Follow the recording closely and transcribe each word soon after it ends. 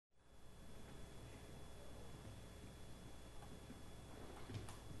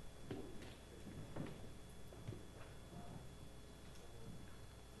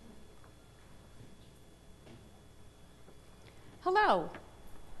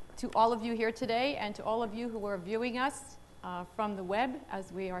to all of you here today and to all of you who are viewing us from the web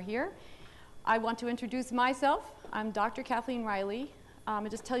as we are here. I want to introduce myself. I'm Dr. Kathleen Riley. And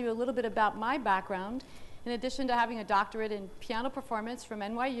just tell you a little bit about my background. In addition to having a doctorate in piano performance from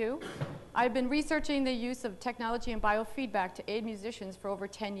NYU, I've been researching the use of technology and biofeedback to aid musicians for over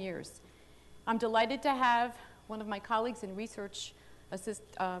 10 years. I'm delighted to have one of my colleagues in research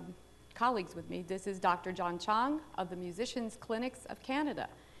colleagues with me. This is Dr. John Chong of the Musicians Clinics of Canada.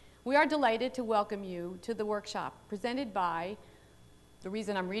 We are delighted to welcome you to the workshop presented by, the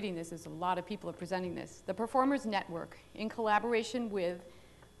reason I'm reading this is a lot of people are presenting this, the Performers Network in collaboration with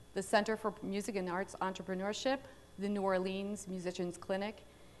the Center for Music and Arts Entrepreneurship, the New Orleans Musicians Clinic,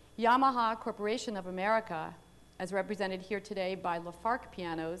 Yamaha Corporation of America, as represented here today by Lafarque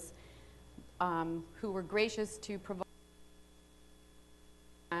Pianos, who were gracious to provide,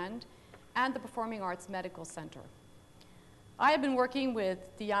 and the Performing Arts Medical Center. I have been working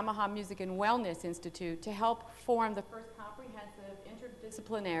with the Yamaha Music and Wellness Institute to help form the first comprehensive,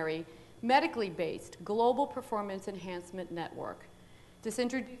 interdisciplinary, medically based global performance enhancement network. This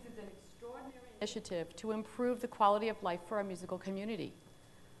introduces an extraordinary initiative to improve the quality of life for our musical community.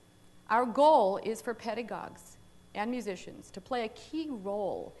 Our goal is for pedagogues and musicians to play a key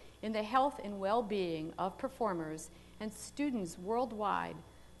role in the health and well-being of performers and students worldwide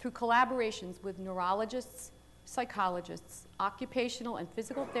through collaborations with neurologists, psychologists, occupational and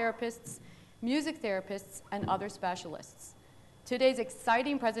physical therapists, music therapists, and other specialists. Today's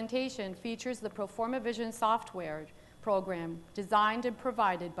exciting presentation features the Proforma Vision software program designed and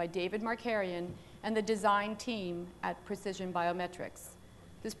provided by David Markarian and the design team at Precision Biometrics.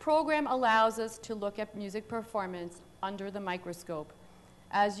 This program allows us to look at music performance under the microscope.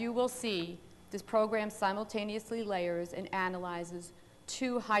 As you will see, this program simultaneously layers and analyzes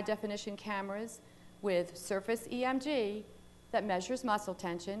 2 high-definition cameras with surface EMG that measures muscle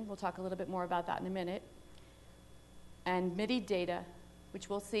tension. We'll talk a little bit more about that in a minute. And MIDI data, which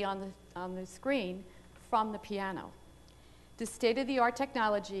we'll see on the screen from the piano. This state-of-the-art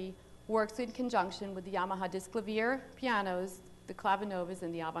technology works in conjunction with the Yamaha Disclavier pianos, the Clavinovas,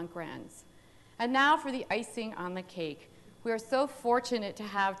 and the Avant Grands. And now for the icing on the cake. We are so fortunate to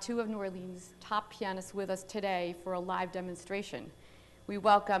have 2 of New Orleans' top pianists with us today for a live demonstration. We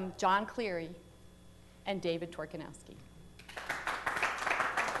welcome John Cleary and David Torkanowski.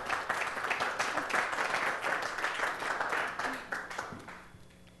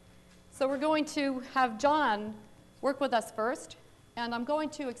 So we're going to have John work with us first, and I'm going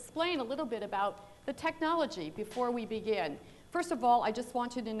to explain a little bit about the technology before we begin. First of all, I just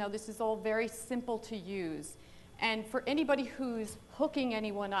want you to know this is all very simple to use. And for anybody who's hooking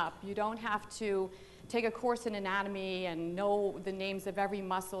anyone up, you don't have to take a course in anatomy and know the names of every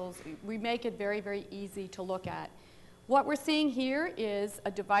muscle. We make it very, very easy to look at. What we're seeing here is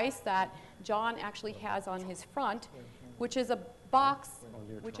a device that John actually has on his front, which is a box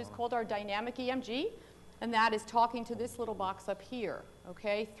which is called our dynamic EMG, and that is talking to this little box up here,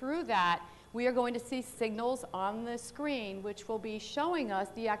 okay? Through that, we are going to see signals on the screen which will be showing us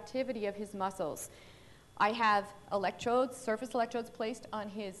the activity of his muscles. I have electrodes, surface electrodes placed on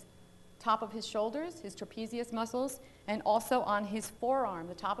his top of his shoulders, his trapezius muscles, and also on his forearm,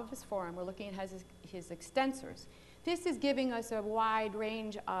 the top of his forearm. We're looking at his extensors. This is giving us a wide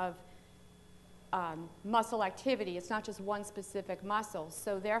range of muscle activity. It's not just one specific muscle.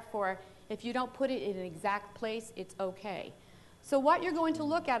 So therefore, if you don't put it in an exact place, it's okay. So what you're going to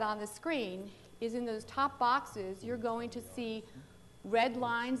look at on the screen is in those top boxes, you're going to see red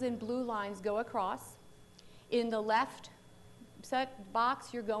lines and blue lines go across. In the left set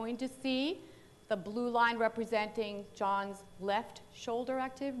box, you're going to see the blue line representing John's left shoulder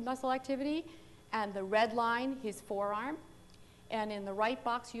muscle activity, and the red line, his forearm. And in the right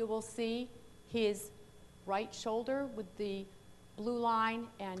box, you will see his right shoulder with the blue line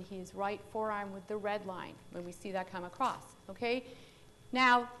and his right forearm with the red line when we see that come across, okay?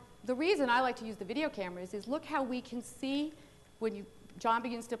 Now, the reason I like to use the video cameras is look how we can see when John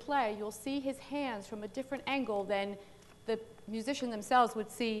begins to play, you'll see his hands from a different angle than the musician themselves would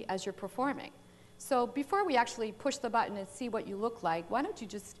see as you're performing. So before we actually push the button and see what you look like, why don't you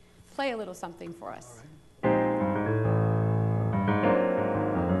just play a little something for us? All right.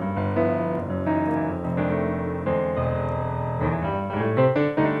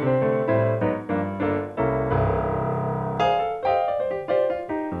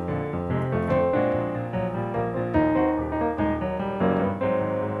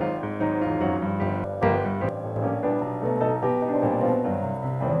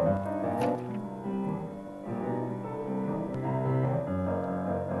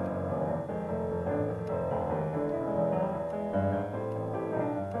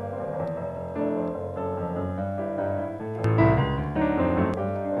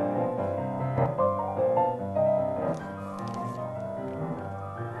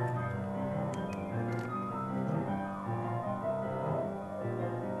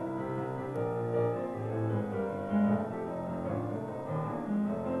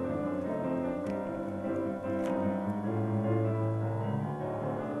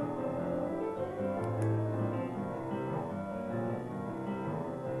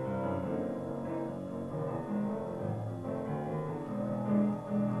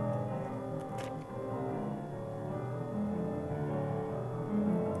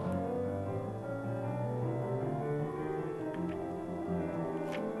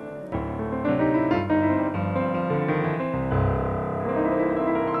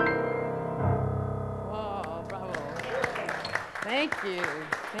 you.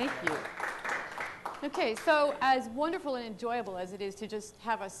 Thank you. Okay, so as wonderful and enjoyable as it is to just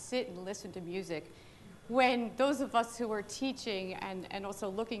have us sit and listen to music, when those of us who are teaching and also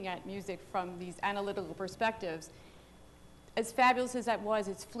looking at music from these analytical perspectives, as fabulous as that was,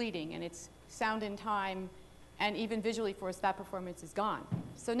 it's fleeting, and it's sound in time, and even visually for us, that performance is gone.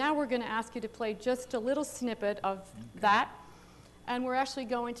 So now we're going to ask you to play just a little snippet of that, and we're actually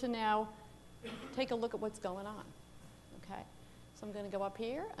going to now take a look at what's going on. Okay, so I'm going to go up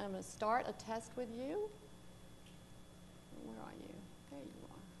here, and I'm going to start a test with you. Where are you? There you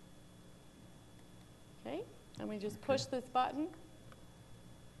are. Okay, and we just push this button.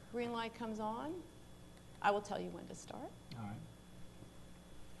 Green light comes on. I will tell you when to start. All right.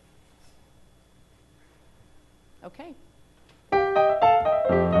 Okay.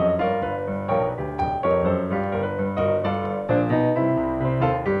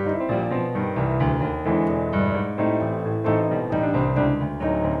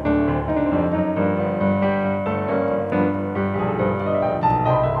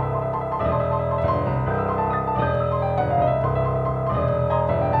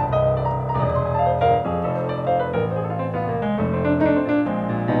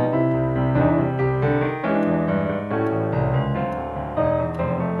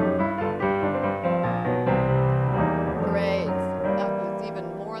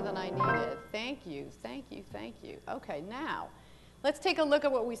 Okay, now, let's take a look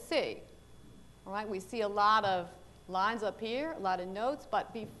at what we see. All right, we see a lot of lines up here, a lot of notes,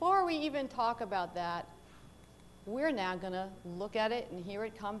 but before we even talk about that, we're now going to look at it and hear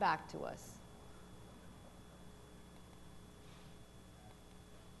it come back to us.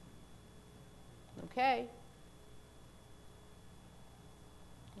 Okay.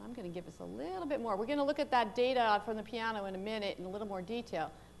 I'm going to give us a little bit more. We're going to look at that data from the piano in a minute in a little more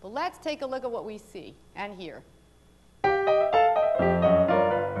detail, but let's take a look at what we see and hear.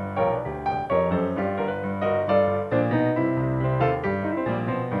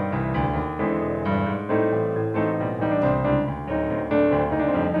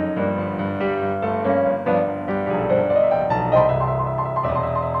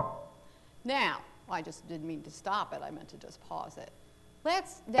 Now, I just didn't mean to stop it. I meant to just pause it.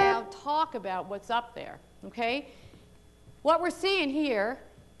 Let's now talk about what's up there, okay? What we're seeing here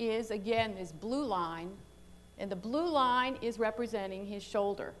is, again, this blue line. And the blue line is representing his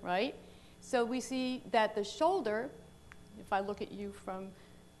shoulder, right? So we see that the shoulder, if I look at you from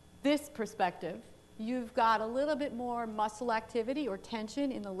this perspective, you've got a little bit more muscle activity or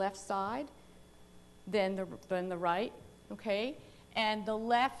tension in the left side than the right, okay? And the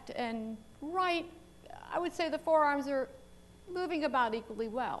left and right, I would say the forearms are moving about equally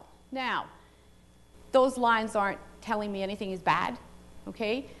well. Now, those lines aren't telling me anything is bad.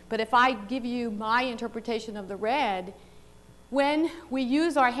 Okay? But if I give you my interpretation of the red, when we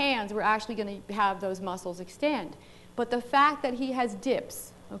use our hands, we're actually going to have those muscles extend. But the fact that he has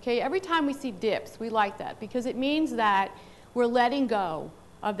dips, okay, every time we see dips, we like that because it means that we're letting go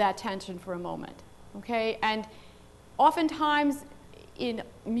of that tension for a moment. Okay? And oftentimes in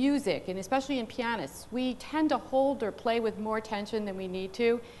music, and especially in pianists, we tend to hold or play with more tension than we need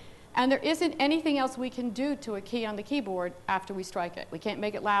to. And there isn't anything else we can do to a key on the keyboard after we strike it. We can't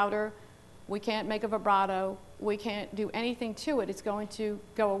make it louder. We can't make a vibrato. We can't do anything to it. It's going to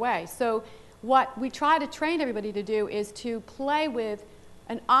go away. So what we try to train everybody to do is to play with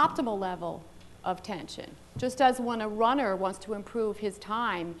an optimal level of tension. Just as when a runner wants to improve his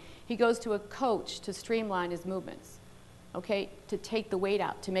time, he goes to a coach to streamline his movements, okay, to take the weight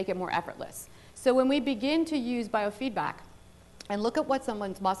out, to make it more effortless. So when we begin to use biofeedback, and look at what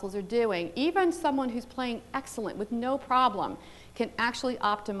someone's muscles are doing, even someone who's playing excellent with no problem can actually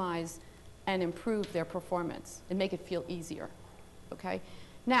optimize and improve their performance and make it feel easier, okay?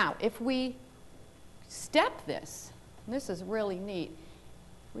 Now, if we step this, and this is really neat,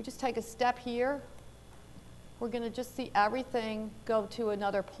 we just take a step here, we're going to just see everything go to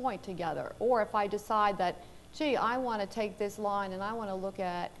another point together. Or if I decide that, gee, I want to take this line and I want to look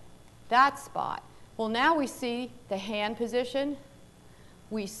at that spot. Well, now we see the hand position,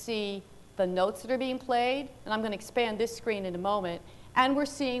 we see the notes that are being played, and I'm going to expand this screen in a moment, and we're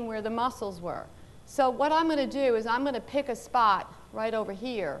seeing where the muscles were. So what I'm going to do is I'm going to pick a spot right over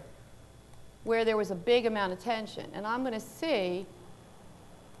here where there was a big amount of tension, and I'm going to see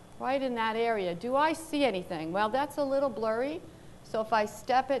right in that area, do I see anything? Well, that's a little blurry, so if I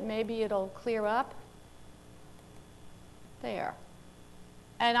step it, maybe it'll clear up. There.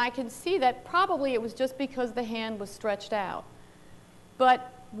 And I can see that probably it was just because the hand was stretched out.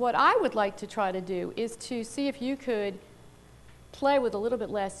 But what I would like to try to do is to see if you could play with a little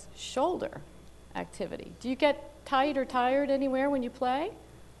bit less shoulder. activity. Do you get tight or tired anywhere when you play?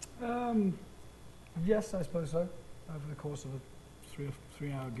 Yes, I suppose so. Over the course of a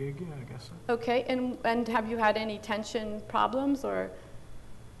three-hour gig, yeah, I guess so. Okay, and have you had any tension problems or?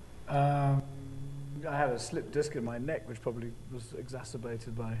 I had a slip disc in my neck, which probably was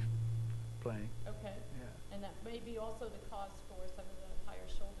exacerbated by playing. Okay. Yeah. And that may be also the cause for some of the higher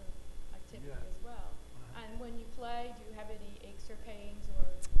shoulder activity Yeah. as well. And when you play, do you have any aches or pains or?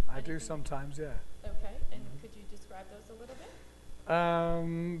 I do sometimes, yeah. Okay, and could you describe those a little bit?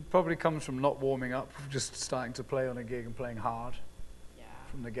 Probably comes from not warming up, just starting to play on a gig and playing hard Yeah.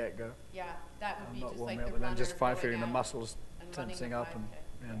 from the get-go. Yeah, that would be Not just warming like up, the and then runner just going feeling the out muscles and running tensing the up, and 5K.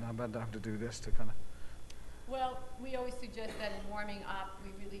 yeah, and I'd have to do this to kind of. Well, we always suggest that in warming up,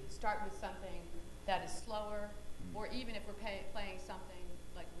 we really start with something that is slower, or even if we're playing something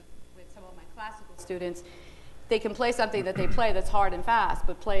like with some of my classical students, they can play something that they play that's hard and fast,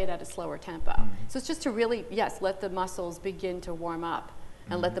 but play it at a slower tempo. So it's just to really, yes, let the muscles begin to warm up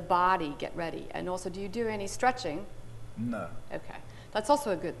and let the body get ready. And also, do you do any stretching? No. Okay. That's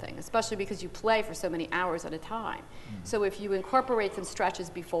also a good thing, especially because you play for so many hours at a time. So if you incorporate some stretches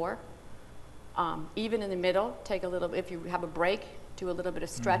before, even in the middle, take a little, if you have a break, do a little bit of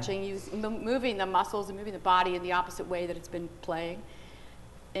stretching, moving the muscles and moving the body in the opposite way that it's been playing.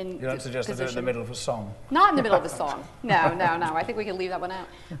 You don't suggest to do it in the middle of a song? Not in the middle of a song. No, no, no. I think we can leave that one out.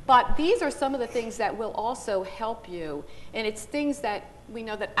 But these are some of the things that will also help you. And it's things that we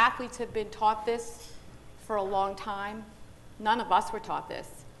know that athletes have been taught this for a long time. None of us were taught this.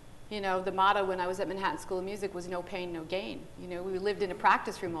 You know, the motto when I was at Manhattan School of Music was no pain, no gain. You know, we lived in a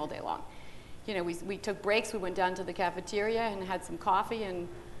practice room all day long. You know, we took breaks, we went down to the cafeteria and had some coffee and,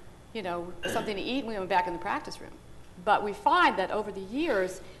 you know, something to eat, and we went back in the practice room. But we find that over the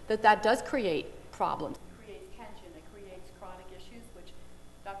years that does create problems. It creates tension, it creates chronic issues, which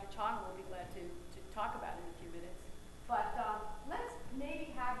Dr. Chong will be glad to talk about in a few minutes. But let's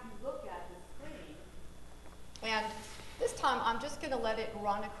maybe have you look at the screen. And this time I'm just going to let it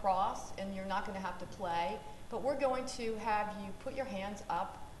run across, and you're not going to have to play. But we're going to have you put your hands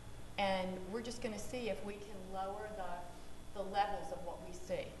up, and we're just going to see if we can lower the levels of what we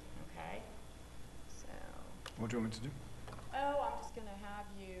see, okay? What do you want me to do? Oh, I'm just going to have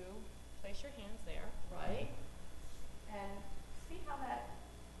you place your hands there, right? And see how that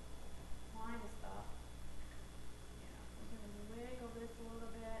line is up. Yeah, we're going to wiggle this a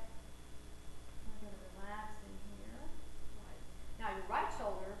little bit. We're going to relax in here. Right. Now, your right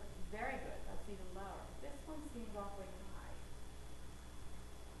shoulder, very good. That's even lower. This one seems awfully high.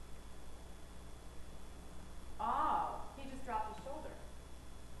 Oh, he just dropped his shoulder.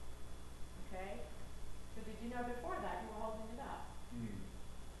 Okay. So did you know before that you were holding it up? You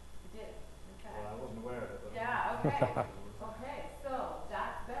did. Okay. Well, I wasn't aware of it. Yeah, okay. Okay, so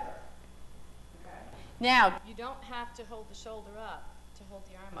that's better. Okay. Now, you don't have to hold the shoulder up to hold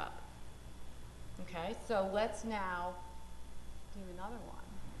the arm up. Okay, so let's now do another one.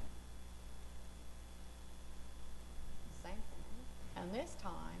 Same thing. And this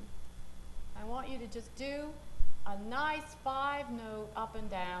time, I want you to just do a nice 5-note up and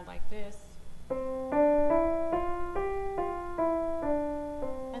down like this.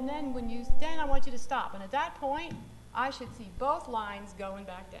 And then then I want you to stop. And at that point, I should see both lines going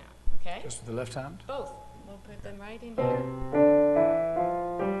back down, okay? Just with the left hand? Both. We'll put them right in here.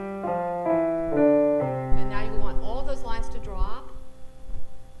 And now you want all those lines to drop.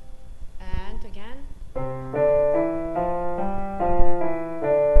 And again.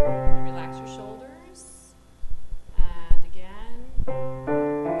 Relax your shoulders. And again.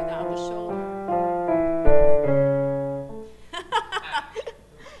 Without the shoulder.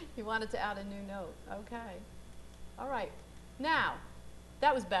 You wanted to add a new note. Okay. All right. Now,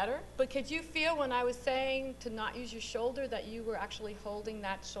 that was better, but could you feel when I was saying to not use your shoulder that you were actually holding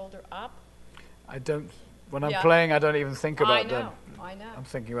that shoulder up? I don't. When I'm playing, I don't even think about that. I know. I'm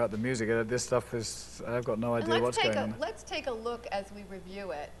thinking about the music. This stuff is, I've got no idea what's going on. Let's take a look as we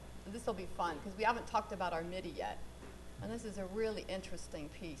review it. This will be fun because we haven't talked about our MIDI yet. And this is a really interesting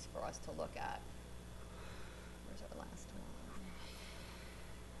piece for us to look at. Where's our last one?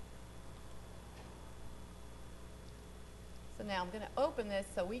 So now I'm going to open this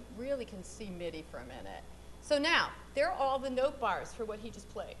so we really can see MIDI for a minute. So now, there are all the note bars for what he just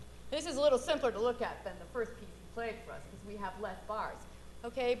played. This is a little simpler to look at than the first piece he played for us because we have less bars.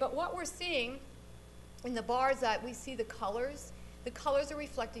 Okay, but what we're seeing in the bars that we see the colors are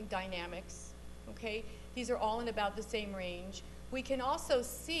reflecting dynamics. Okay, these are all in about the same range. We can also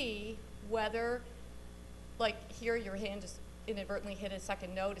see whether, like here, your hand just inadvertently hit a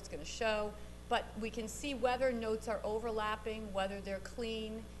second note, it's going to show. But we can see whether notes are overlapping, whether they're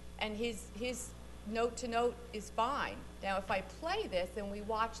clean, and his note to note is fine. Now if I play this and we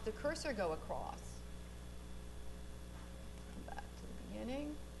watch the cursor go across, come back to the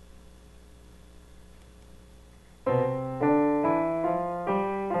beginning.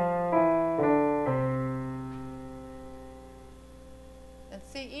 And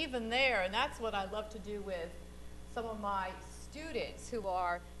see, even there, and that's what I love to do with some of my students who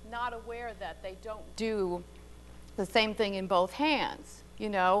are not aware that they don't do the same thing in both hands, you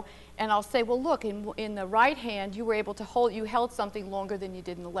know, and I'll say, well, look, in the right hand, you were able to hold, you held something longer than you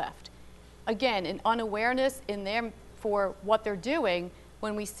did in the left. Again, an unawareness in them for what they're doing,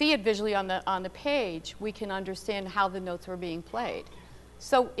 when we see it visually on the page, we can understand how the notes are being played.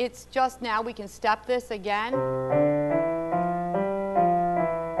 So it's just now we can step this again,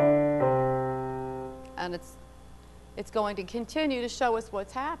 and it's going to continue to show us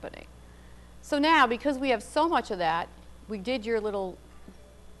what's happening. So now, because we have so much of that, we did your little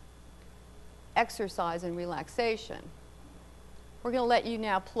exercise and relaxation. We're going to let you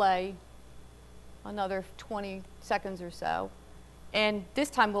now play another 20 seconds or so. And this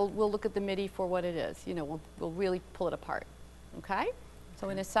time we'll look at the MIDI for what it is. You know, we'll really pull it apart. Okay? So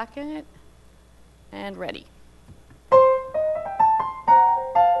in a second, and ready.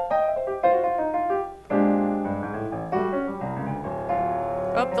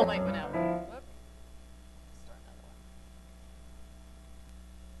 Oh, the light went out.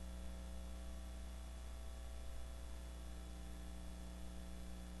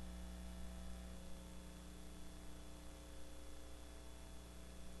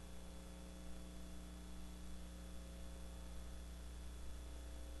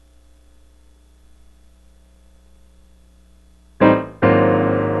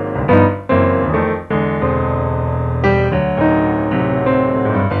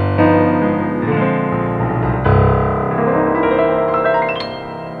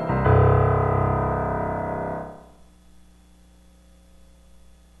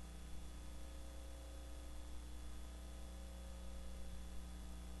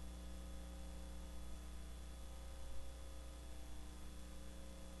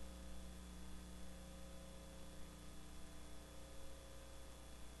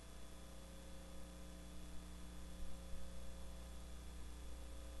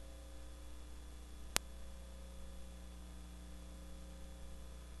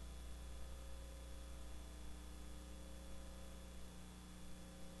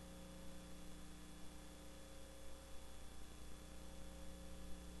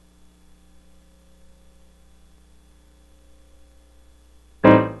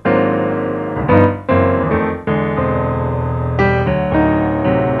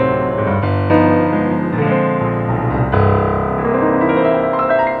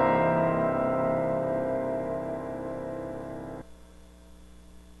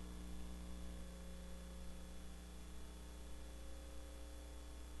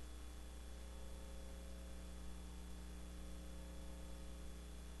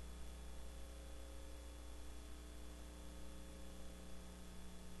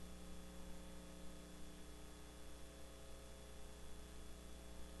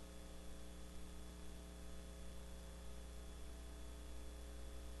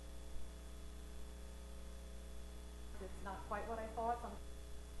 It's not quite what I thought.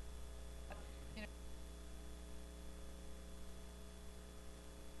 You know.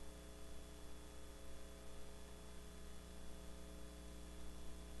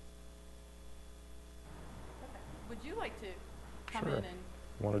 Okay. Would you like to come in and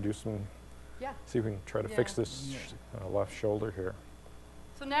want to do some? Yeah. See if we can try to fix this left shoulder here.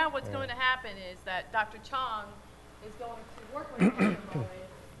 So now what's going to happen is that Dr. Chong is going to work with you for a moment.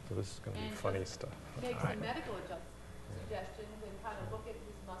 So this is going to be funny stuff. Make some medical suggestions and kind of look at his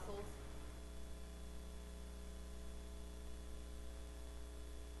muscles.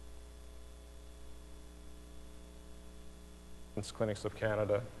 Clinics of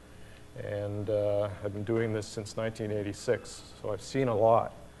Canada, and I've been doing this since 1986, so I've seen a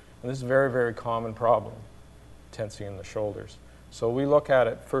lot. And this is a very, very common problem, tensing in the shoulders. So we look at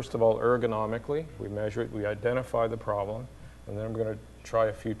it, first of all, ergonomically. We measure it, we identify the problem, and then we're going to try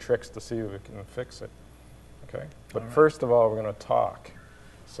a few tricks to see if we can fix it. Okay? But first of all, we're going to talk.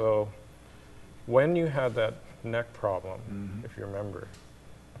 So when you had that neck problem, if you remember,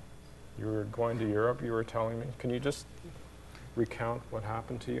 you were going to Europe, you were telling me. Can you just recount what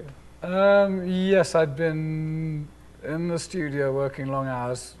happened to you? Yes, I'd been in the studio working long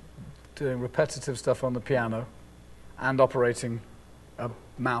hours, doing repetitive stuff on the piano and operating a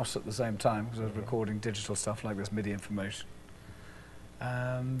mouse at the same time because I was recording digital stuff like this MIDI information.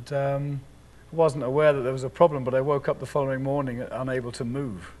 And wasn't aware that there was a problem, but I woke up the following morning unable to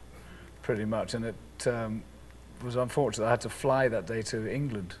move. pretty much, and it was unfortunate. I had to fly that day to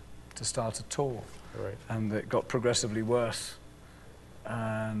England to start a tour, Right. and it got progressively worse,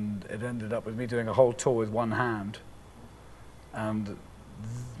 and it ended up with me doing a whole tour with one hand, and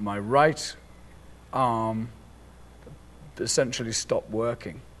my right arm essentially stopped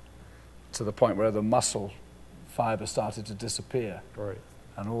working to the point where the muscle fiber started to disappear. Right.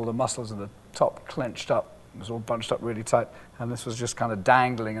 And all the muscles at the top clenched up. It was all bunched up really tight, and this was just kind of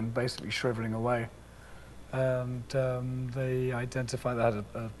dangling and basically shriveling away. And they identified that I had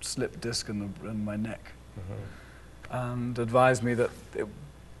a slipped disc in my neck, and advised me that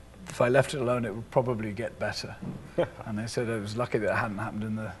if I left it alone, it would probably get better. And they said it was lucky that it hadn't happened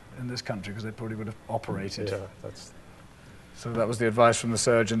in this country, because they probably would have operated. Yeah, that's. So that was the advice from the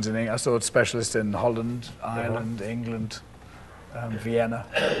surgeons in England. I saw a specialist in Holland, Ireland, England, Vienna,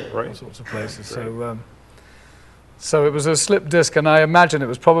 all sorts of places. So, so it was a slipped disc, and I imagine it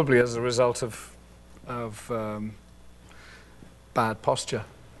was probably as a result of bad posture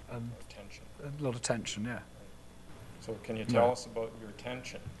and Tension. a lot of tension. Yeah. So can you tell us about your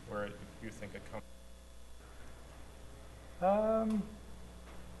tension, where you think it comes?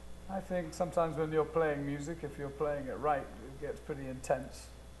 I think sometimes when you're playing music, if you're playing it right, it gets pretty intense,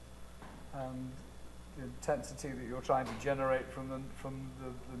 and the intensity that you're trying to generate from the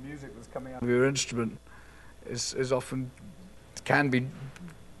music that's coming out of your instrument is often can be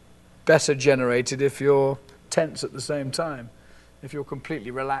better generated if you're tense at the same time. If you're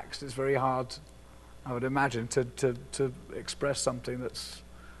completely relaxed, it's very hard, I would imagine, to express something that's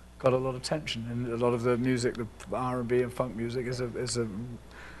got a lot of tension. And a lot of the music, the R&B and funk music, is a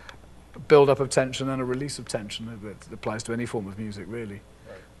build-up of tension and a release of tension. It applies to any form of music, really.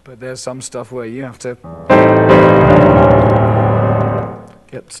 Right. But there's some stuff where you have to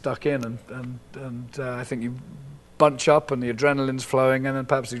get stuck in, and I think you bunch up and the adrenaline's flowing, and then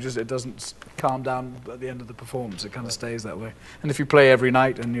perhaps it doesn't calm down at the end of the performance. It kind of stays that way. And if you play every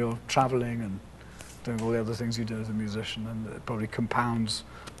night and you're traveling and doing all the other things you do as a musician, then it probably compounds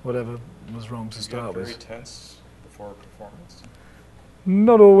whatever was wrong to start with. You get very tense before a performance?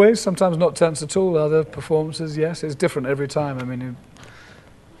 Not always. Sometimes not tense at all. Other performances, yes. It's different every time. I mean,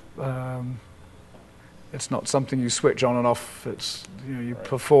 it's not something you switch on and off. It's, you know, you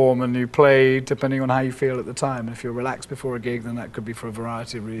perform and you play depending on how you feel at the time. And if you're relaxed before a gig, then that could be for a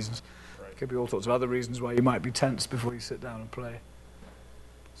variety of reasons. It could be all sorts of other reasons why you might be tense before you sit down and play.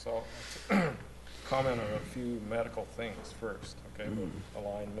 So, comment on a few medical things first, okay?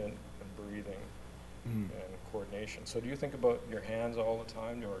 Alignment and breathing and coordination. So do you think about your hands all the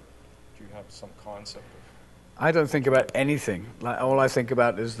time, or do you have some concept of? I don't think about anything. Like, all I think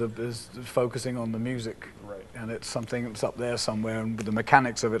about is focusing on the music. Right. And it's something that's up there somewhere, and with the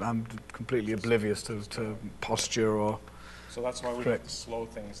mechanics of it, I'm completely oblivious to posture or. So that's why we have to slow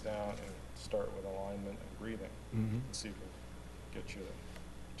things down and start with alignment and breathing, and see if we can get you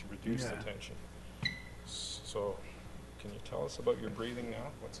to reduce the tension. So, can you tell us about your breathing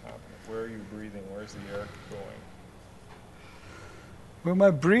now? What's happening? Where are you breathing? Where's the air going? Well,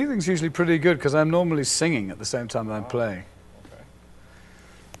 my breathing's usually pretty good because I'm normally singing at the same time that I'm playing. Okay.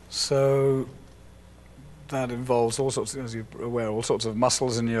 So that involves all sorts, as you're aware, all sorts of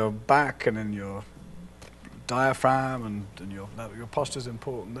muscles in your back and in your diaphragm, and your posture's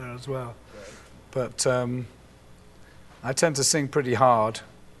important there as well. Right. But I tend to sing pretty hard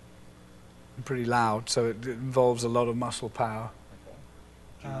and pretty loud, so it involves a lot of muscle power.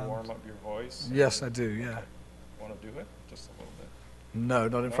 Okay. Do you warm up your voice? Yes, I do, yeah. Want to do it? Just a little bit. No,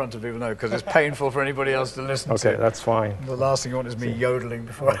 not in front of people, no, because it's painful for anybody else to listen to. Okay, that's fine. The last thing you want is me yodeling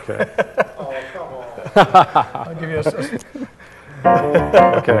before. Okay. Oh, come on. I'll give you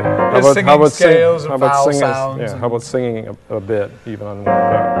Okay. How about scales and vowel sounds. Yeah. How about singing a bit, even on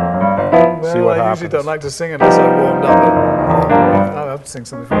well, see what I happens. usually don't like to sing unless I'm warmed up. I'll have to sing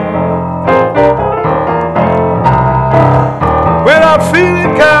something for you. When I'm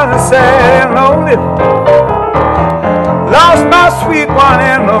feeling kind of sad and lonely, lost my sweet one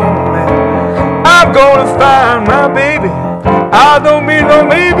and lonely, I'm gonna find my baby. I don't mean no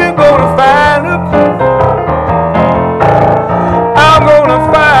maybe, gonna find her. I'm gonna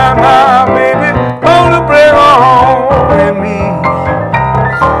find my baby, gonna bring her home and me.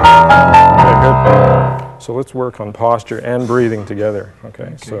 Okay, good. So let's work on posture and breathing together.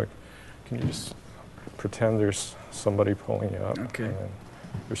 Okay. So can you just pretend there's somebody pulling you up? Okay. And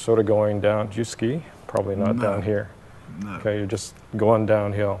you're sort of going down. Do you ski? Probably not down here. No. Okay, you're just going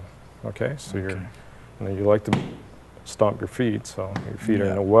downhill. Okay, so you're, and then you like to stomp your feet, so your feet are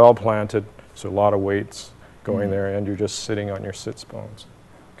in a well planted, so a lot of weights going there, and you're just sitting on your sits bones.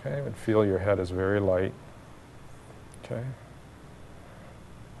 Okay, and feel your head is very light. Okay.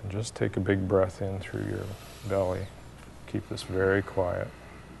 And just take a big breath in through your belly. Keep this very quiet.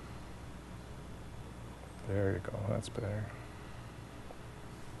 There you go, that's better.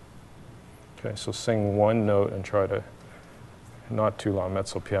 Okay, so sing one note and try to, not too long,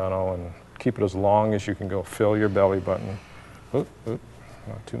 mezzo piano, and keep it as long as you can go. Fill your belly button. Oop, oop,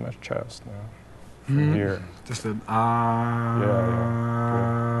 not too much chest now. From here. Just a Yeah,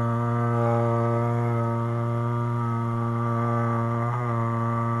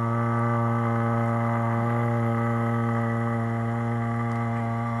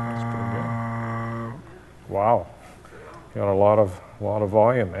 That's pretty good. Wow, you got a lot of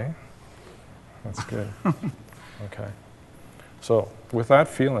volume, eh? That's good. Okay. So with that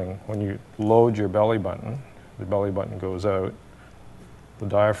feeling, when you load your belly button, the belly button goes out, the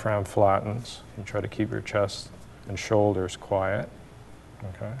diaphragm flattens. You try to keep your chest and shoulders quiet,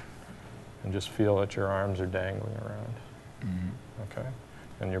 okay? And just feel that your arms are dangling around, okay?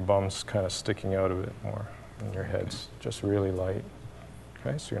 And your bum's kind of sticking out a bit more, and your head's just really light,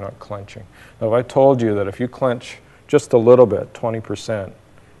 okay? So you're not clenching. Now, if I told you that if you clench just a little bit, 20%,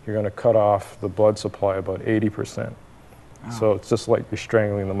 you're going to cut off the blood supply about 80%. So it's just like you're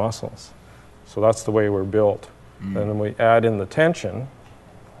strangling the muscles. So that's the way we're built. And then we add in the tension.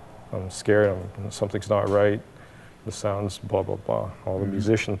 I'm scared, something's not right, the sounds, blah, blah, blah, all the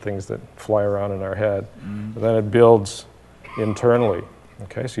musician things that fly around in our head. And then it builds internally,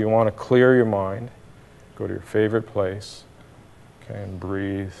 okay? So you want to clear your mind, go to your favorite place, okay, and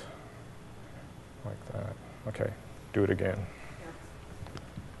breathe like that. Okay, do it again.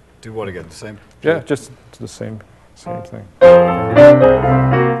 Do what again? The same? Yeah, just the same thing.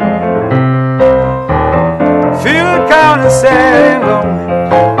 Feeling kind of sad and lonely.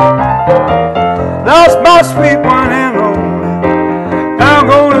 Lost my sweet one and only. I'm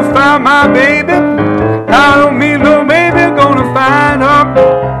gonna find my baby. I don't mean no baby, gonna find her.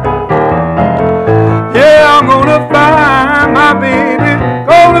 Yeah, I'm gonna find my baby.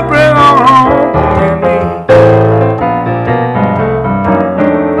 Gonna bring her home to me.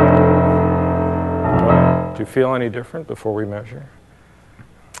 Do you feel any different before we measure?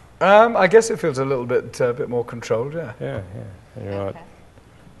 I guess it feels a little bit more controlled, yeah. Yeah. And you're not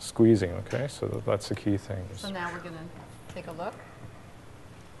squeezing, okay? So that's the key thing. So now we're going to take a look.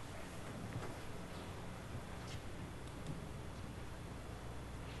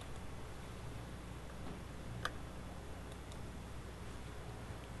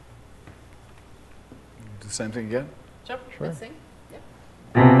 Do the same thing again? Sure. Let's sing. Yep.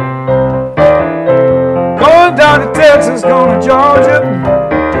 Going down to Texas, going to Georgia,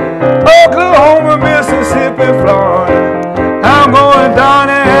 Oklahoma, Mississippi, Florida. I'm going down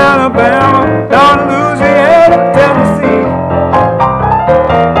to Alabama, down to Louisiana, Tennessee.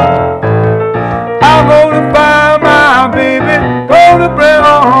 I'm gonna find my baby, gonna bring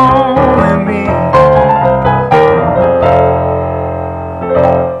her home with me.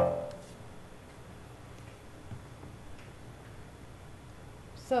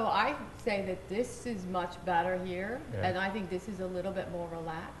 So I say that this is much better here, Yeah. and I think this is a little bit more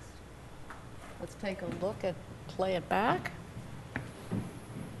relaxed. Let's take a look and play it back.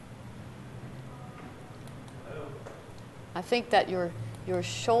 I think that your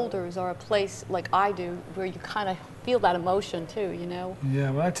shoulders are a place, like I do, where you kind of feel that emotion too, you know?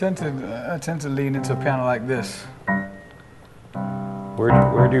 Yeah, well, I tend to lean into a piano like this.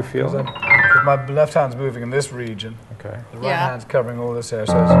 Where do you feel Because that? my left hand's moving in this region. Okay. The right Yeah. hand's covering all this area,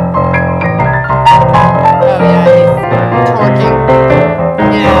 so it's, Oh yeah, he's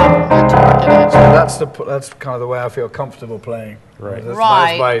torquing. Yeah, you're torquing it. so that's kind of the way I feel comfortable playing. Right. That's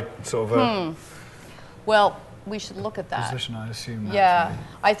Right. my sort of Well, we should look at that. position, I assume. That Yeah,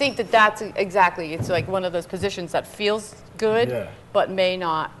 I think that that's exactly, it's like one of those positions that feels good, Yeah. but may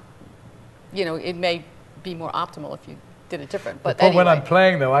not, you know, it may be more optimal if you did it different. But But when I'm anyway.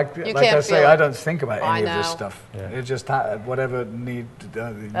 playing, though, like I can't say, feel I it. don't think about I any of this know. stuff. Yeah. It just whatever need you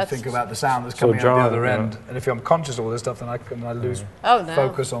That's- think about the sound that's So coming out John, the other yeah. end. And if I'm conscious of all this stuff, then I lose Oh, no.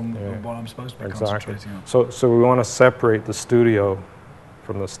 focus on Yeah. what I'm supposed to be Exactly. concentrating on. So we want to separate the studio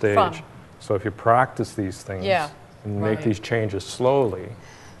from the stage. From. So if you practice these things Yeah, and make right. these changes slowly,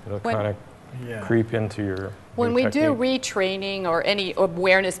 it'll When- kind of Yeah. creep into your When new we do technique. retraining or any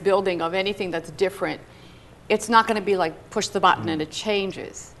awareness building of anything that's different, it's not going to be like push the button and it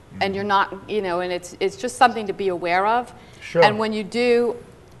changes. And you're not, you know, and it's just something to be aware of. Sure. And when you do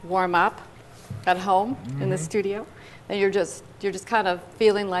warm up at home in the studio, then you're just kind of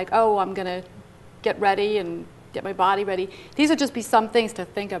feeling like, oh, I'm going to get ready and get my body ready. These would just be some things to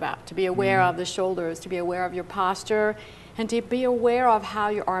think about, to be aware of the shoulders, to be aware of your posture, and to be aware of how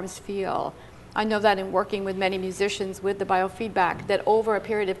your arms feel. I know that in working with many musicians with the biofeedback, that over a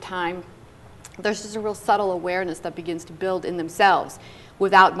period of time, there's just a real subtle awareness that begins to build in themselves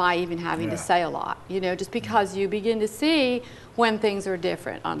without my even having to say a lot, just because you begin to see when things are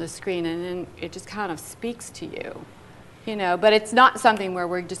different on the screen, and then it just kind of speaks to you, but it's not something where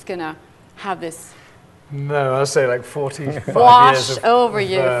we're just going to have this No, I'd say like 45 wash years over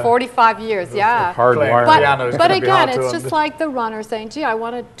you, 45 years, yeah. Hardwired. But again, it's just like the runner saying, gee, I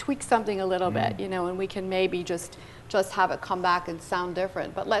want to tweak something a little bit, and we can maybe just have it come back and sound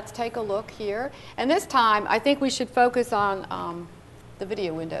different. But let's take a look here. And this time, I think we should focus on the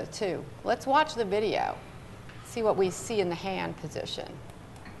video window too. Let's watch the video, see what we see in the hand position.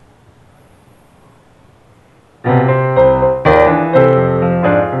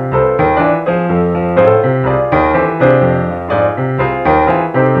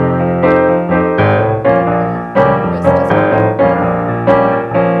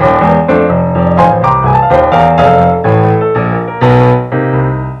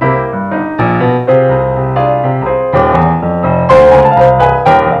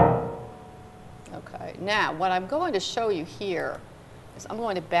 What I'm going to show you here is I'm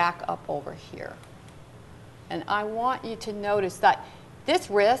going to back up over here. And I want you to notice that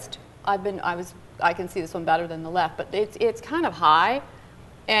this wrist, I can see this one better than the left, but it's kind of high.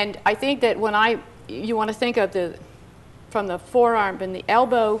 And I think that you want to think of from the forearm and the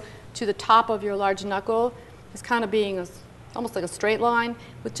elbow to the top of your large knuckle as kind of being almost like a straight line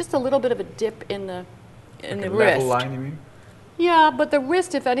with just a little bit of a dip in the wrist. Level line, you mean? Yeah, but the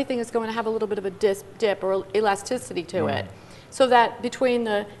wrist, if anything, is going to have a little bit of a dip or elasticity to it. So that between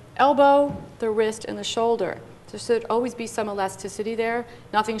the elbow, the wrist, and the shoulder, there should always be some elasticity there.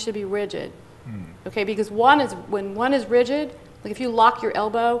 Nothing should be rigid. Okay, because when one is rigid, like if you lock your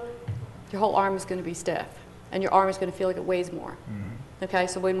elbow, your whole arm is going to be stiff, and your arm is going to feel like it weighs more. Okay,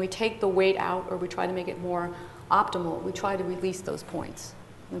 so when we take the weight out or we try to make it more optimal, we try to release those points.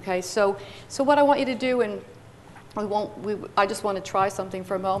 Okay, so what I want you to do, and I just want to try something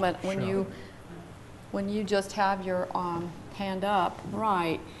for a moment. When you just have your hand up,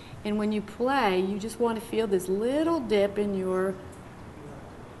 right, and when you play, you just want to feel this little dip in your,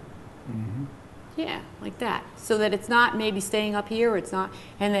 yeah, like that, so that it's not maybe staying up here, or it's not,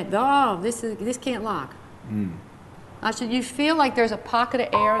 and that this can't lock. Actually, you feel like there's a pocket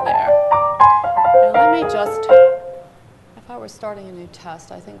of air there. Now let me just, if I were starting a new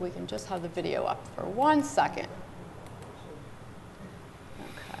test, I think we can just have the video up for 1 second.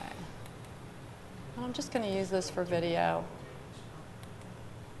 I'm just going to use this for video.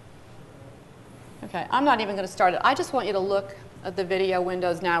 Okay, I'm not even going to start it. I just want you to look at the video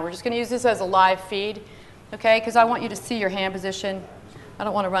windows now. We're just going to use this as a live feed, okay, because I want you to see your hand position. I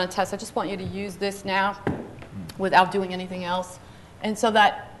don't want to run a test. I just want you to use this now without doing anything else. And so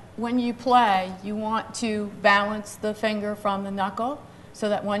that when you play, you want to balance the finger from the knuckle so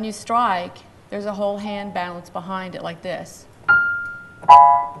that when you strike, there's a whole hand balance behind it like this.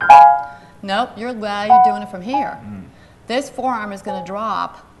 Nope, you're doing it from here. This forearm is going to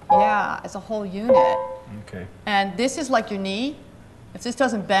drop, as a whole unit. Okay. And this is like your knee. If this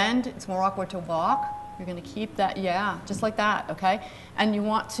doesn't bend, it's more awkward to walk. You're going to keep that, just like that, okay? And you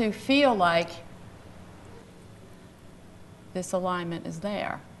want to feel like this alignment is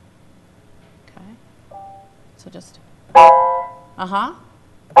there. Okay? So just, okay.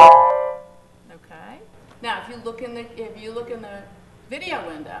 Now, if you look in the video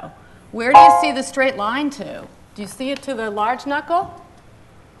window, where do you see the straight line to? Do you see it to the large knuckle?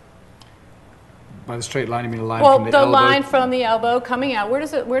 By the straight line, you mean a line from the elbow? Well, the line from the elbow coming out. Where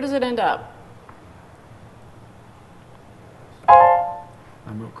does it end up?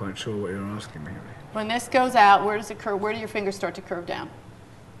 I'm not quite sure what you're asking me. When this goes out, where does it curve? Where do your fingers start to curve down?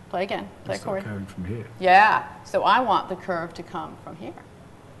 Play again. Play a chord. Curving from here. Yeah. So I want the curve to come from here.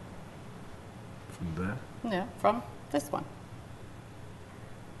 From there? No, from this one.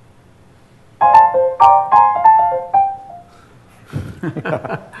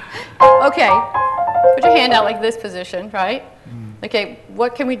 Okay, put your hand out like this position, right? Okay,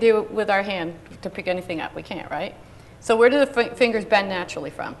 what can we do with our hand to pick anything up? We can't, right? So where do the fingers bend naturally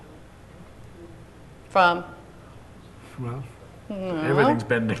from? From? Well, everything's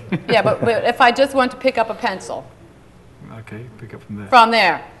bending. Yeah, but if I just want to pick up a pencil. Okay, pick up from there. From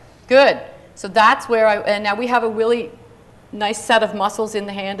there. Good. So that's where and now we have a really nice set of muscles in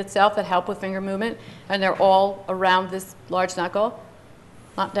the hand itself that help with finger movement, and they're all around this large knuckle,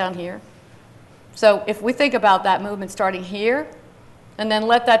 not down here. So if we think about that movement starting here, and then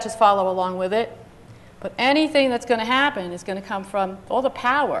let that just follow along with it, but anything that's going to happen is going to come from all the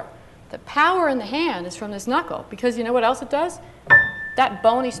power. The power in the hand is from this knuckle, because you know what else it does? that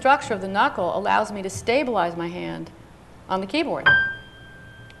bony structure of the knuckle allows me to stabilize my hand on the keyboard.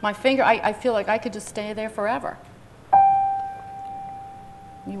 My finger, I feel like I could just stay there forever.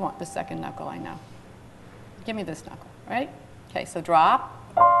 You want the second knuckle, I know. Give me this knuckle, right? Okay, so drop.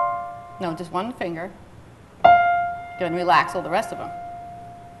 No, just one finger. Good, and relax all the rest of them.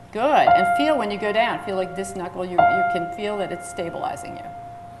 Good, and feel when you go down. Feel like this knuckle, you can feel that it's stabilizing you.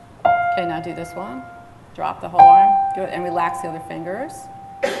 Okay, now do this one. Drop the whole arm. Good, and relax the other fingers.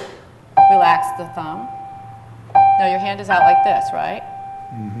 Relax the thumb. Now your hand is out like this, right?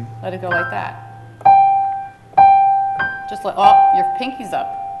 Mm-hmm. Let it go like that. Just let, oh, your pinky's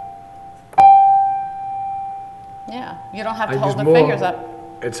up. Yeah, you don't have to hold the fingers up.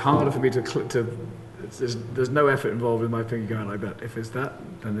 It's harder for me to there's no effort involved in my finger going like that. If it's that,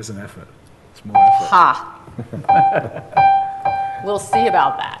 then there's an effort. It's more effort. Ha! We'll see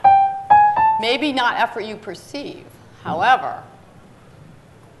about that. Maybe not effort you perceive. However,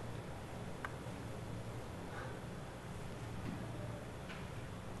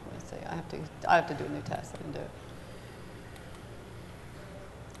 let's see, I have to do a new test. I didn't do it.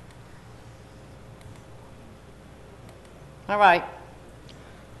 All right.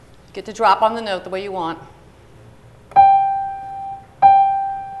 Get to drop on the note the way you want.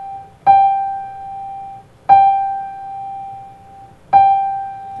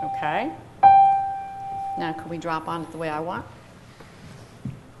 Okay. Now can we drop on it the way I want?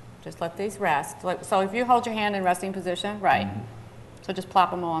 Just let these rest. So if you hold your hand in resting position, right. Mm-hmm. So just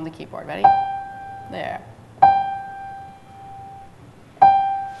plop them all on the keyboard. Ready? There.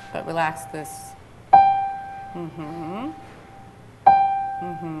 But relax this. Mm-hmm.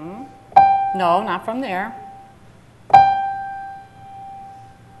 Mm-hmm. No, not from there.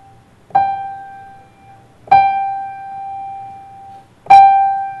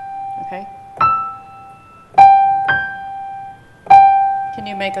 Okay. Can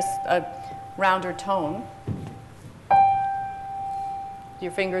you make a rounder tone?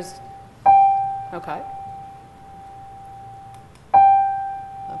 Your fingers, okay.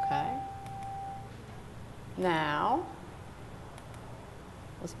 Okay. Now,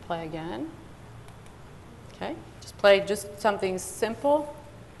 let's play again. Okay, just play just something simple.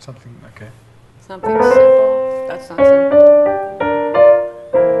 Something, okay. Something simple. That's not simple.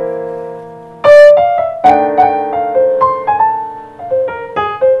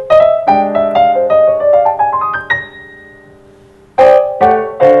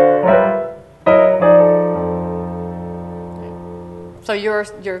 So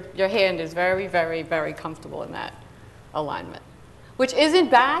your hand is very, very, very comfortable in that alignment. Which isn't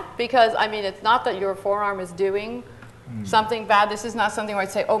bad because, I mean, it's not that your forearm is doing something bad. This is not something where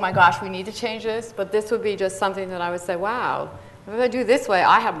I'd say, oh my gosh, we need to change this. But this would be just something that I would say, wow, if I do this way,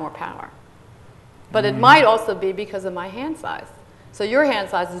 I have more power. But it might also be because of my hand size. So your hand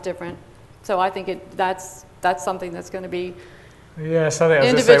size is different. So I think that's something that's going to be yes, I think I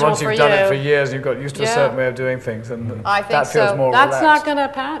was just say once you've done it for years, you've got used to a certain way of doing things, and I think that feels more relaxed. That's not going to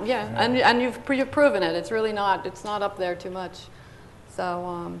pass. Yeah, and you've proven it. It's really not. It's not up there too much.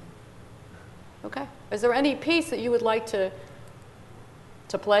 So, okay. Is there any piece that you would like to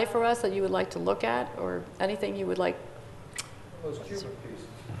play for us that you would like to look at, or anything you would like? Those Cuban pieces.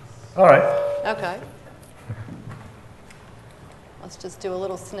 All right. Okay. Let's just do a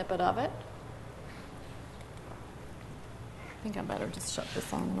little snippet of it. I think I better just shut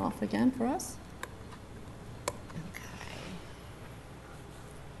this on and off again for us. Okay.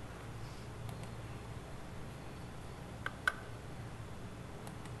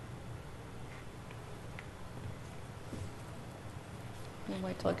 And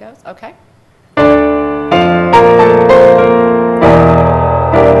wait till it goes. Okay.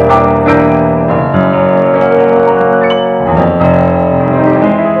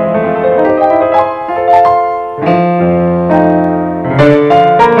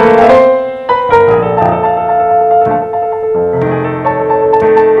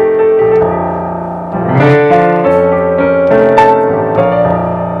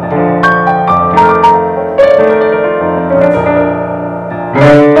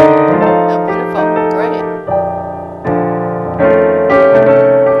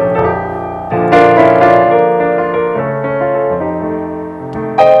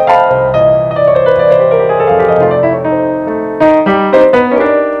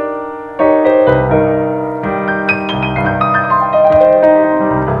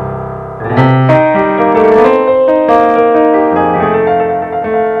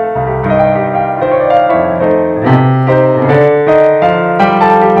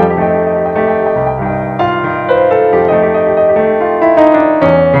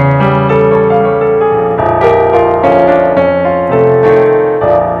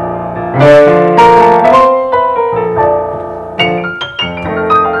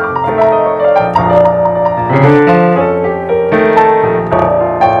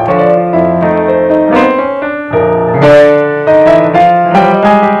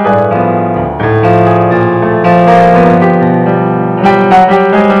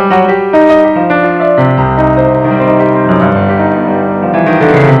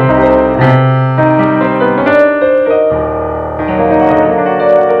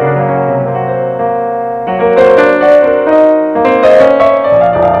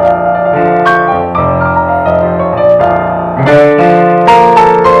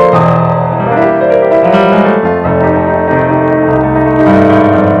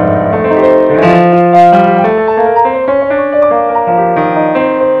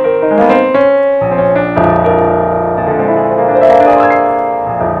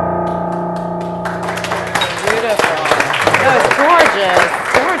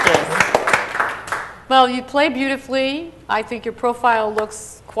 Well, you play beautifully. I think your profile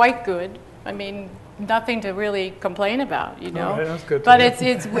looks quite good. I mean, nothing to really complain about, you know. Right, that's good to But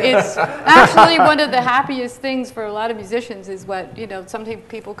hear. it's actually one of the happiest things for a lot of musicians is what, you know, some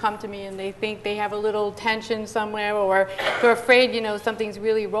people come to me and they think they have a little tension somewhere, or they're afraid, you know, something's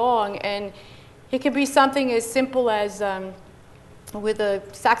really wrong. And it can be something as simple as with a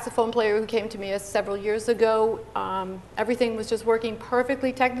saxophone player who came to me several years ago, everything was just working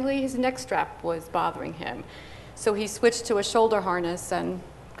perfectly technically. His neck strap was bothering him. So he switched to a shoulder harness and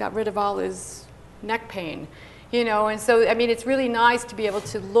got rid of all his neck pain, you know. And so, I mean, it's really nice to be able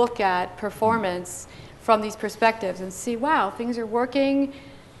to look at performance from these perspectives and see, wow, things are working.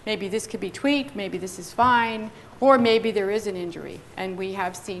 Maybe this could be tweaked, maybe this is fine, or maybe there is an injury. And we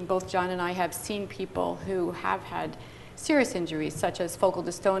have seen, both John and I have seen people who have had serious injuries, such as focal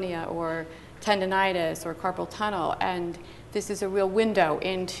dystonia or tendonitis or carpal tunnel. And this is a real window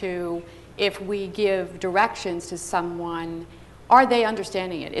into, if we give directions to someone, are they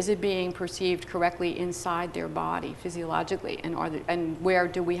understanding it? Is it being perceived correctly inside their body physiologically? And where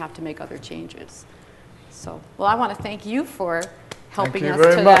do we have to make other changes? So, well, I want to thank you for helping us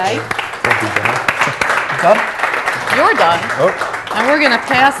today. Much. Thank you, John. Done? You're done. Oh. And we're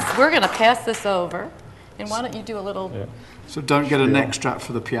gonna pass this over. And why don't you do a little... Yeah. So don't get a neck strap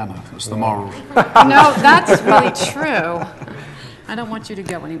for the piano. That's the moral. No, that's really true. I don't want you to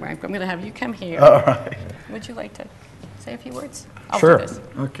go anywhere. I'm going to have you come here. All right. Would you like to say a few words? I'll Sure. do this.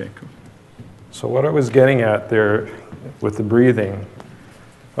 Okay, cool. So what I was getting at there with the breathing,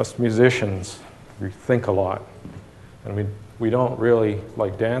 us musicians, we think a lot. And we don't really,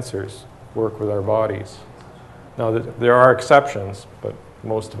 like dancers, work with our bodies. Now, there are exceptions, but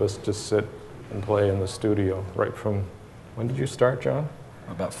most of us just sit and play in the studio right from, when did you start, John?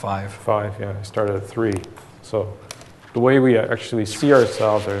 About 5. 5, yeah. I started at 3. So the way we actually see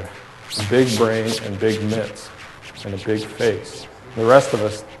ourselves are a big brain and big mitts and a big face. The rest of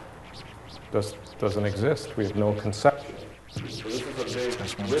us doesn't exist. We have no conception. So this is a big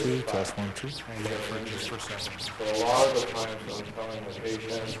Test 1, 2, test 1, 2. So a lot of the times I'm telling my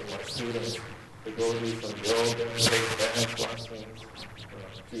patients and my students to go do some yoga, take dance lessons,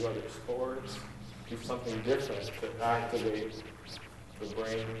 a few other sports, do something different to activate the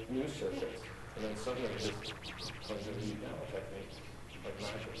brain news circuits. And then suddenly it just comes into you now technique, like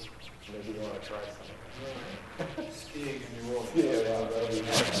magic. Maybe you want to try something. Skiing in New Orleans. Yeah, that'll be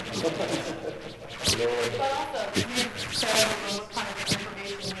nice. But also, you said what kind of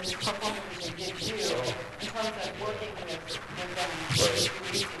information his performance gives you in terms of working with them.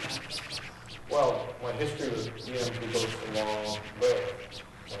 Well, my history with EMG goes a long way.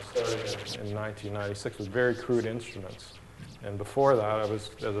 I started in 1996 with very crude instruments. And before that, I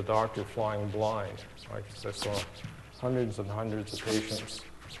was, as a doctor, flying blind. I saw hundreds and hundreds of patients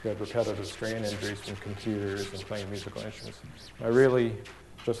who had repetitive strain injuries from computers and playing musical instruments. I really,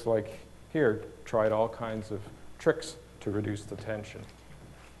 just like here, tried all kinds of tricks to reduce the tension.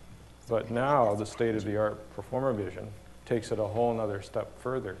 But now, the state-of-the-art performer vision takes it a whole nother step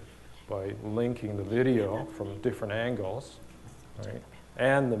further by linking the video from different angles, right?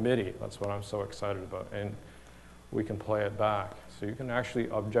 And the MIDI, that's what I'm so excited about. And we can play it back. So you can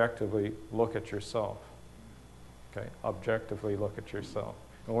actually objectively look at yourself. Okay, objectively look at yourself.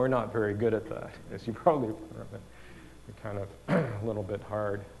 And we're not very good at that, as you probably remember. We're kind of a little bit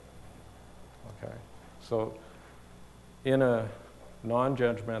hard. Okay, so in a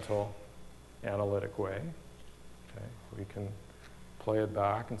non-judgmental, analytic way, okay, we can play it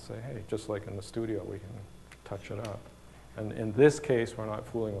back and say, hey, just like in the studio, we can touch it up. And in this case, we're not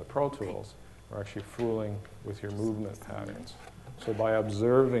fooling with Pro Tools. We're actually fooling with your movement patterns. So by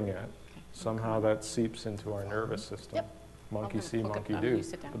observing it, somehow that seeps into our nervous system. Yep. Monkey see, Look monkey at them. do. You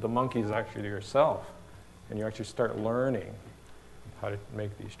sit down. But the monkey is actually yourself. And you actually start learning how to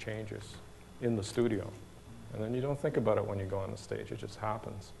make these changes in the studio. And then you don't think about it when you go on the stage. It just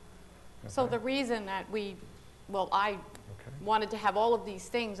happens. So Okay? the reason that I wanted to have all of these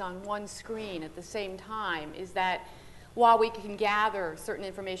things on one screen at the same time is that while we can gather certain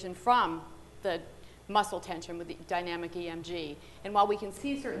information from the muscle tension with the dynamic EMG, and while we can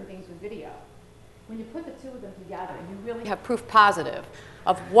see certain things with video, when you put the two of them together, you really have proof positive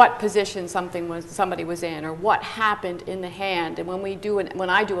of what position somebody was in, or what happened in the hand. And when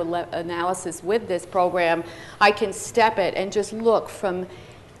I do analysis with this program, I can step it and just look from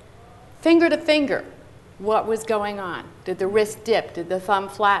finger to finger. What was going on? Did the wrist dip? Did the thumb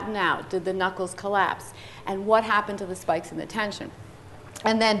flatten out? Did the knuckles collapse? And what happened to the spikes in the tension?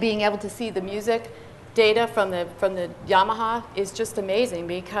 And then being able to see the music data from the Yamaha is just amazing,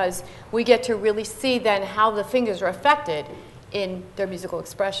 because we get to really see then how the fingers are affected in their musical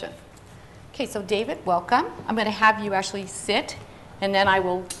expression. Okay, so David, welcome. I'm going to have you actually sit, and then I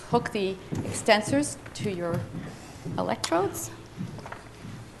will hook the extensors to your electrodes.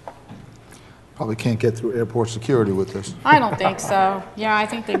 Probably can't get through airport security with this. I don't think so. Yeah, I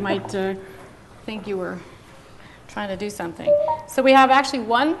think they might think you were trying to do something. So we have actually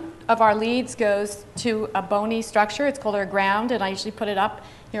one of our leads goes to a bony structure. It's called our ground, and I usually put it up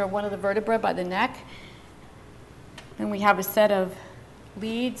near one of the vertebrae by the neck. And we have a set of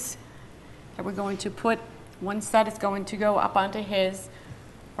leads that we're going to put. One set is going to go up onto his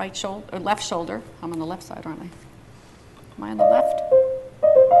right shoulder or left shoulder. I'm on the left side, aren't I? Am I on the left?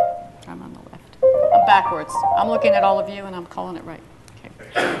 I'm on the left. I'm backwards. I'm looking at all of you and I'm calling it right.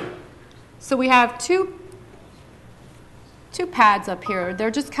 Okay. So we have two pads up here.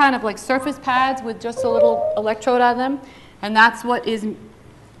 They're just kind of like surface pads with just a little electrode on them, and that's what is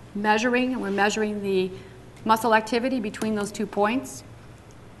measuring, and we're measuring the muscle activity between those 2 points.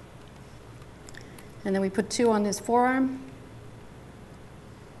 And then we put 2 on his forearm.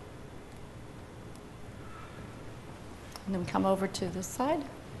 And then we come over to this side.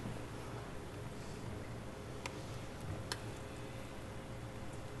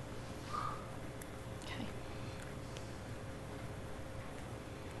 Okay.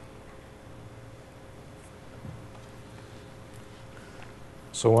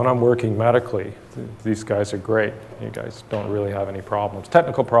 So when I'm working medically, these guys are great. You guys don't really have any problems.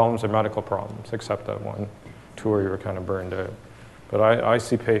 Technical problems or medical problems, except that one tour you were kind of burned out. But I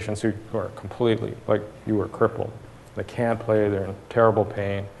see patients who are completely, like you were crippled. They can't play, they're in terrible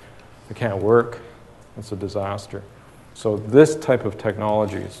pain, they can't work. It's a disaster. So this type of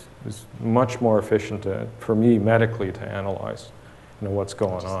technology is much more efficient for me medically to analyze, what's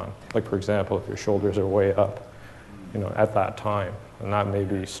going on. Like for example, if your shoulders are way up, at that time, and that may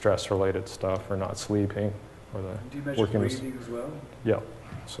be stress-related stuff or not sleeping or the Do you measure breathing as well? Yeah.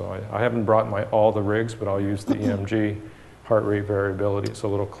 So I haven't brought all the rigs, but I'll use the EMG heart rate variability. It's a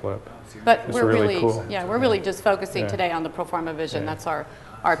little clip. But It's we're really cool. Yeah, we're really just focusing Yeah. today on the Proforma Vision. Yeah. That's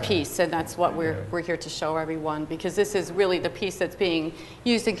our piece, and that's what we're here to show everyone, because this is really the piece that's being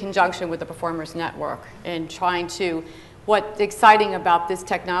used in conjunction with the Performers Network and trying to. What's exciting about this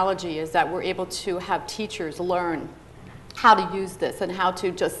technology is that we're able to have teachers learn how to use this and how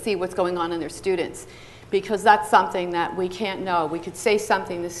to just see what's going on in their students, because that's something that we can't know. We could say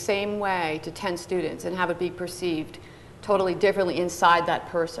something the same way to 10 students and have it be perceived totally differently inside that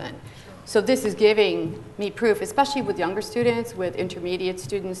person. So this is giving me proof, especially with younger students, with intermediate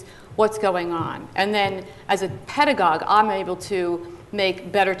students, what's going on. And then as a pedagogue, I'm able to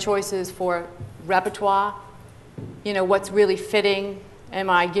make better choices for repertoire, what's really fitting. Am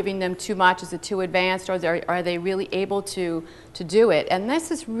I giving them too much? Is it too advanced? Or are they really able to do it? And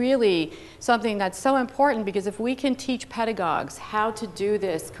this is really something that's so important, because if we can teach pedagogues how to do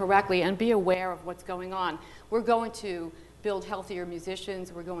this correctly and be aware of what's going on, we're going to build healthier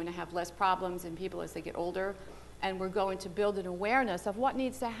musicians. We're going to have less problems in people as they get older. And we're going to build an awareness of what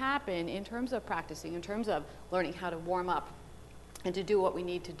needs to happen in terms of practicing, in terms of learning how to warm up and to do what we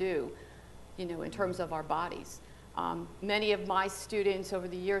need to do, in terms of our bodies. Many of my students over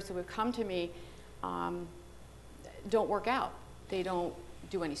the years who have come to me don't work out. They don't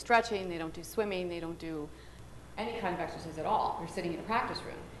do any stretching, they don't do swimming, they don't do any kind of exercise at all. They're sitting in a practice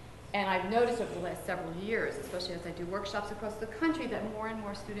room. And I've noticed over the last several years, especially as I do workshops across the country, that more and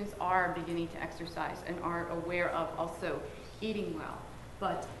more students are beginning to exercise and are aware of also eating well.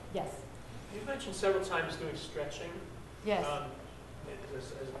 But yes? You mentioned several times doing stretching. Yes.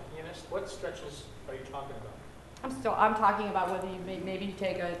 As a pianist, what stretches are you talking about? I'm talking about whether you maybe you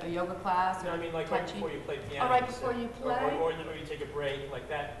take a yoga class. No, I mean like right before you play piano. Oh, right before you play? Or you take a break, like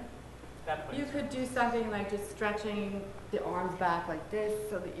that. You could do something like just stretching the arms back like this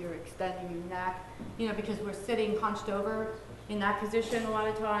so that you're extending your neck, because we're sitting hunched over in that position a lot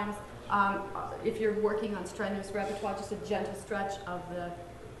of times. If you're working on strenuous repertoire, just a gentle stretch of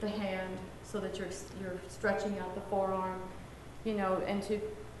the hand so that you're stretching out the forearm, and to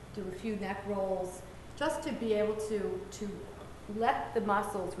do a few neck rolls, just to be able to let the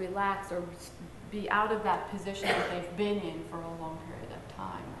muscles relax or be out of that position that they've been in for a long period of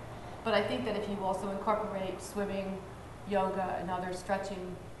time. But I think that if you also incorporate swimming, yoga, and other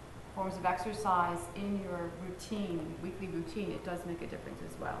stretching forms of exercise in your routine, weekly routine, it does make a difference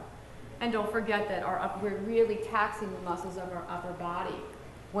as well. And don't forget that we're really taxing the muscles of our upper body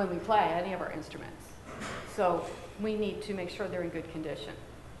when we play any of our instruments. So we need to make sure they're in good condition.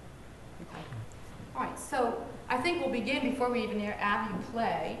 Okay. All right, so I think we'll begin before we even have you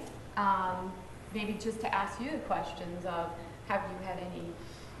play, maybe just to ask you the questions of, have you had any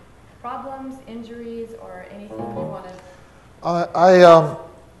problems, injuries, or anything you want to?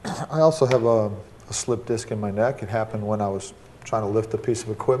 I also have a slip disc in my neck. It happened when I was trying to lift a piece of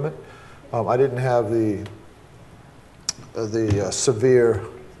equipment. I didn't have the severe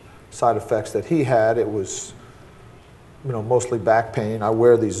side effects that he had. It was, mostly back pain. I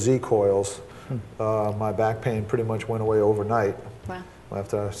wear these Z coils. My back pain pretty much went away overnight. Wow.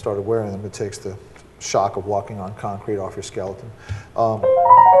 After I started wearing them. It takes the shock of walking on concrete off your skeleton.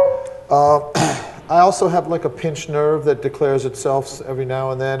 I also have like a pinched nerve that declares itself every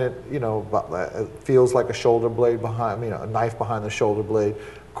now and then. It feels like a shoulder blade behind, a knife behind the shoulder blade.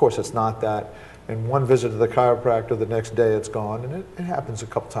 Of course, it's not that. And one visit to the chiropractor, the next day it's gone, and it happens a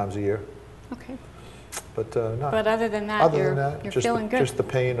couple times a year. Okay. But But other than that, you're just feeling good. Just the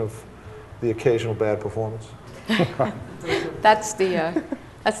pain of the occasional bad performance. That's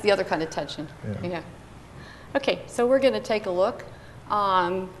the other kind of tension. Yeah. Okay, so we're going to take a look.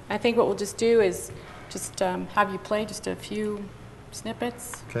 I think what we'll just do is just have you play just a few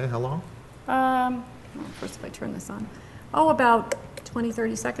snippets. Okay, how long? Well, first, if I turn this on. About 20,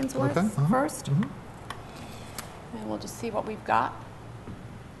 30 seconds worth first. And we'll just see what we've got.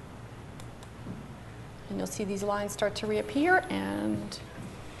 And you'll see these lines start to reappear, and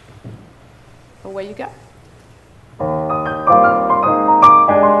away you go.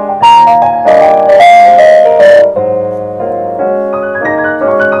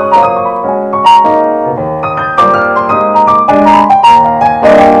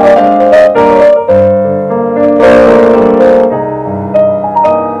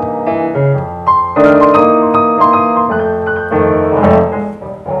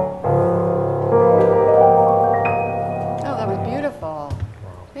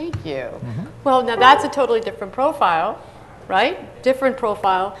 Well, now that's a totally different profile, right? Different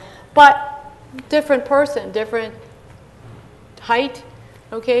profile, but different person, different height,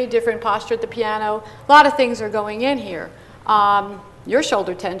 okay, different posture at the piano. A lot of things are going in here. Your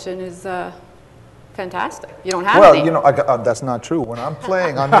shoulder tension is fantastic. You don't have any. That's not true. When I'm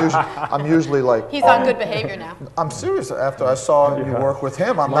playing, I'm usually like... He's on good behavior now. I'm serious. After I saw you work with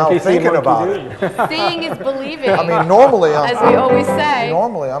him, I'm now thinking about it. Seeing is believing. I mean, normally, as we always say.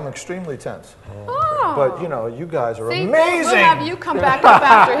 Normally, I'm extremely tense. Oh. But, you guys are amazing. We'll have you come back up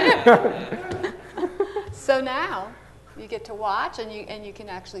after him. So now, you get to watch, and you can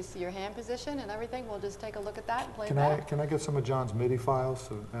actually see your hand position and everything. We'll just take a look at that and play back. Can I get some of John's MIDI files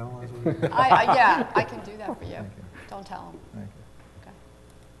to analyze it? Yeah, I can do that for you. Don't tell him. Thank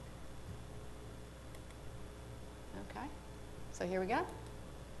you. Okay. So here we go.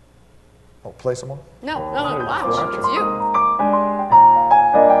 Oh, play some more? No, watch. It's you.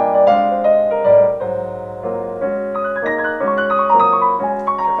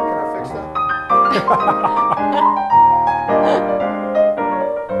 Can I fix that?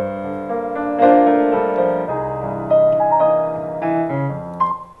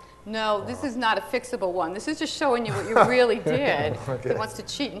 No, this is not a fixable one. This is just showing you what you really did. Okay. He wants to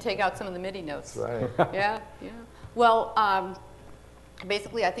cheat and take out some of the MIDI notes. Right. Yeah. Well,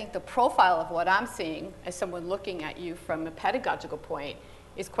 basically, I think the profile of what I'm seeing as someone looking at you from a pedagogical point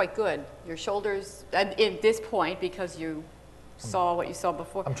is quite good. Your shoulders, at this point, because you saw what you saw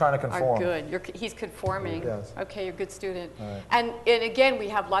before, I'm trying to conform. Are good. He's conforming. Yes. Okay, you're a good student. Right. And again, we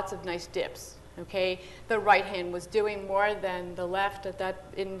have lots of nice dips. Okay, the right hand was doing more than the left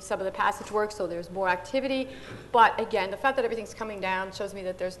in some of the passage work, so there's more activity. But again, the fact that everything's coming down shows me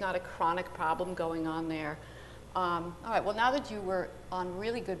that there's not a chronic problem going on there. All right, well, now that you were on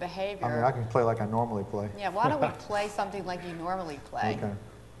really good behavior. I mean, I can play like I normally play. Yeah, why don't we play something like you normally play? Okay.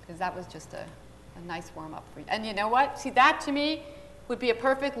 Because that was just a nice warm-up for you. And you know what? See, that to me would be a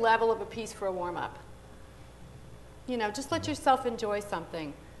perfect level of a piece for a warm-up. Just let yourself enjoy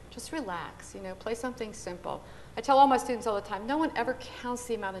something. Just relax, play something simple. I tell all my students all the time, no one ever counts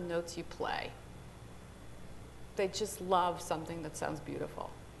the amount of notes you play. They just love something that sounds beautiful.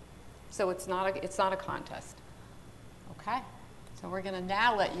 So it's not a contest. Okay? So we're going to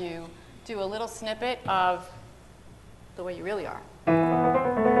now let you do a little snippet of the way you really are.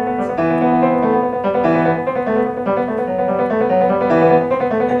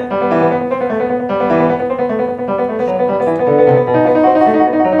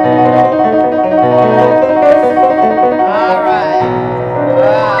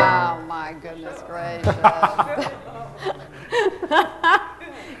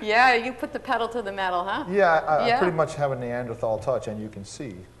 Yeah, you put the pedal to the metal, huh? Yeah, I pretty much have a Neanderthal touch, and you can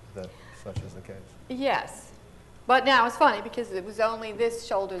see that such is the case. Yes. But now it's funny because it was only this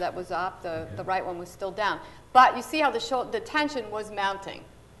shoulder that was up, the right one was still down. But you see how the tension was mounting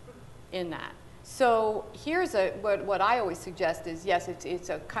in that. So here's what I always suggest is, yes, it's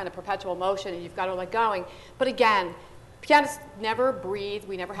a kind of perpetual motion and you've got to let going. But again, Pianists never breathe.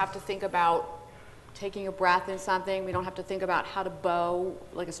 We never have to think about taking a breath in something. We don't have to think about how to bow,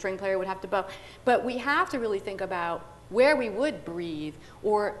 like a string player would have to bow. But we have to really think about where we would breathe,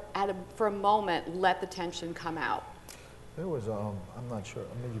 or for a moment, let the tension come out. There was, I'm not sure,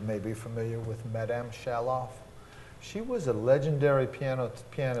 I mean, you may be familiar with Madame Shaloff. She was a legendary piano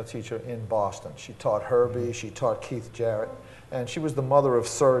teacher in Boston. She taught Herbie, she taught Keith Jarrett, and she was the mother of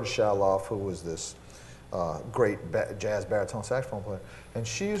Serge Shaloff, who was this great jazz baritone saxophone player. And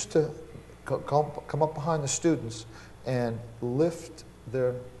she used to come up behind the students and lift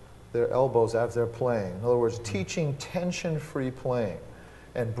their elbows as they're playing. In other words, teaching tension-free playing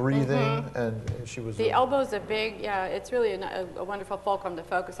and breathing, and she was... The elbow's a big, yeah, it's really a wonderful fulcrum to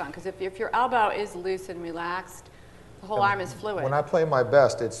focus on, because if your elbow is loose and relaxed, the whole arm is fluid. When I play my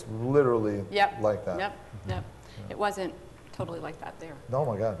best, it's literally like that. Yep, yep. It wasn't totally like that there. Oh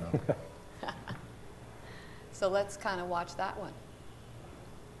my God, no. So let's kind of watch that one.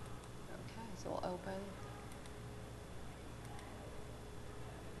 Okay, so we'll open.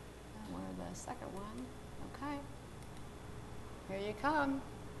 And we're the second one. Okay. Here you come.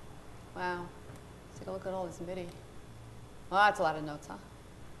 Wow. Let's take a look at all this MIDI. Well, that's a lot of notes, huh?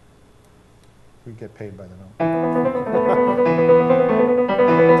 We get paid by the note.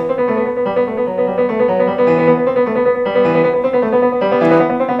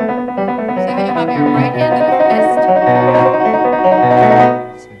 See how you have your right hand in a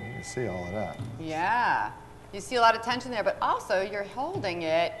fist? See, you can see all of that. Yeah. You see a lot of tension there, but also you're holding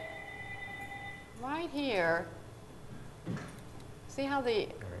it right here. See how if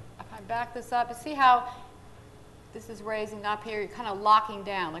I back this up, see how this is raising up here, you're kind of locking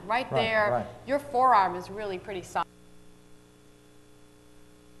down. Like right there, right. Your forearm is really pretty solid.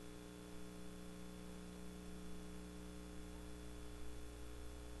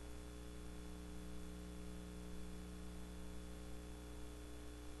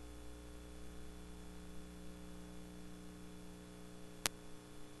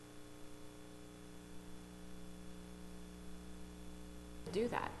 Do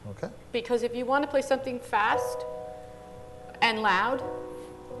that. Okay. Because if you want to play something fast and loud,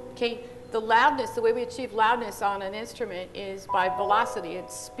 okay, the loudness, the way we achieve loudness on an instrument is by velocity and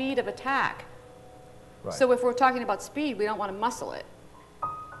speed of attack. Right. So if we're talking about speed, we don't want to muscle it.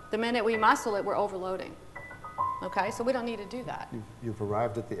 The minute we muscle it, we're overloading. Okay, so we don't need to do that. You've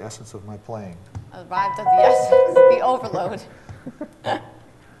arrived at the essence of my playing. Arrived at the essence, the overload.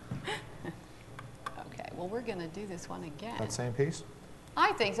 Okay, well, we're going to do this one again. That same piece?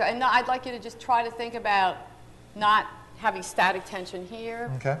 I think so, and I'd like you to just try to think about not having static tension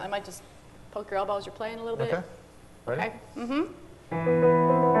here. Okay. I might just poke your elbow as you're playing a little bit. Okay. Ready? Okay. Mm-hmm.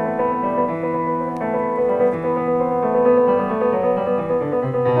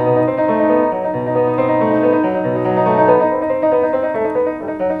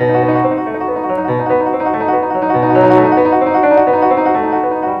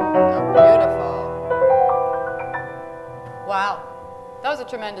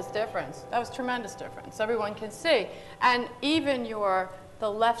 Tremendous difference. That was tremendous difference. Everyone can see. And even the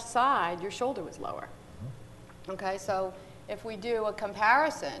left side, your shoulder was lower. Okay, so if we do a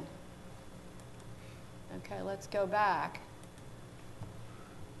comparison, okay, let's go back.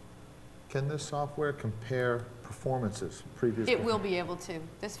 Can this software compare performances, previous It will be able to.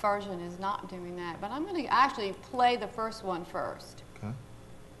 This version is not doing that. But I'm going to actually play the first one first. Okay.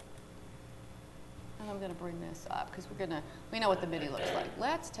 And I'm going to bring this up because we know what the MIDI looks like.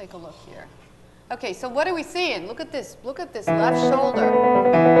 Let's take a look here. Okay, so what are we seeing? Look at this left shoulder. Look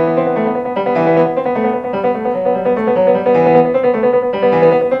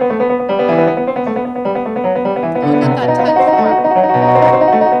at that tense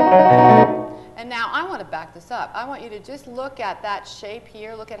arm. And now I want to back this up. I want you to just look at that shape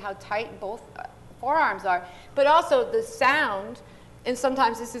here. Look at how tight both forearms are, but also the sound. And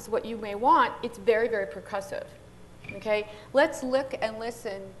sometimes this is what you may want. It's very, very percussive. Okay? Let's look and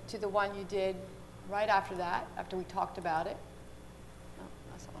listen to the one you did right after that, after we talked about it. No,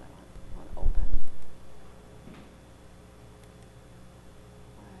 that's not what I want. I want to open.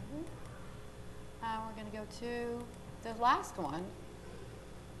 All right. And we're going to go to the last one.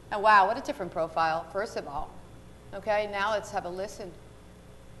 Oh, wow, what a different profile, first of all. Okay, now let's have a listen.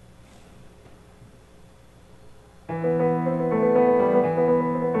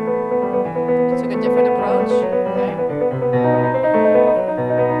 Took a different approach, okay?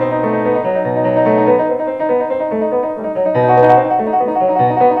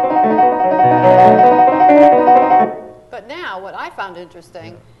 But now, what I found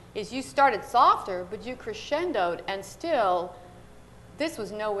interesting is you started softer, but you crescendoed, and still, this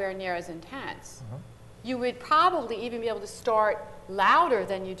was nowhere near as intense. you would probably even be able to start louder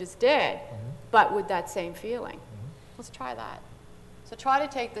than you just did, but with that same feeling. Let's try that. So try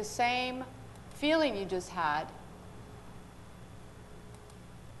to take the same feeling you just had.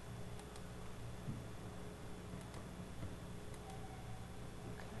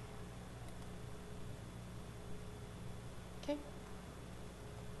 Okay.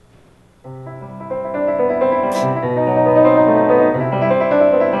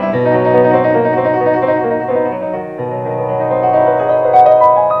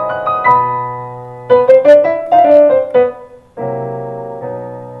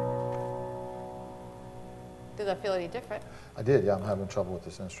 Does that feel any different? I did, yeah, I'm having trouble with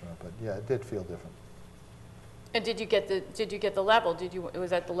this instrument, but yeah, it did feel different. And did you get the level? Was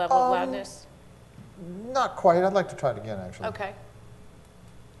that the level of loudness? Not quite. I'd like to try it again, actually. Okay.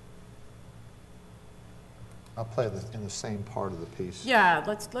 I'll play this in the same part of the piece. Yeah,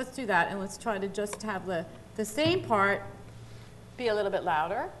 let's do that, and let's try to just have the same part be a little bit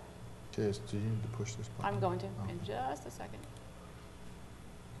louder. Cheers. Do you need to push this button? I'm going to Oh. in just a second.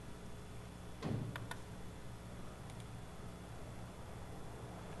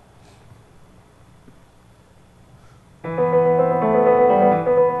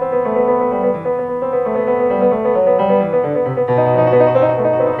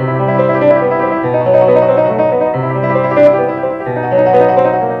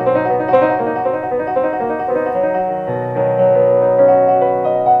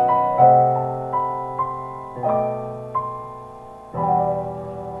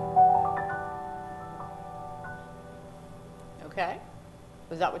 Okay.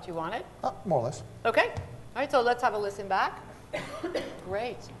 Was that what you wanted? More or less. Okay. All right, so let's have a listen back.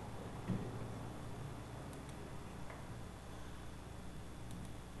 Great.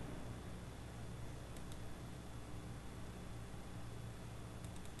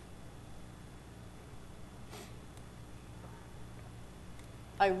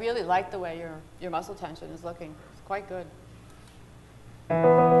 I really like the way your muscle tension is looking. It's quite good.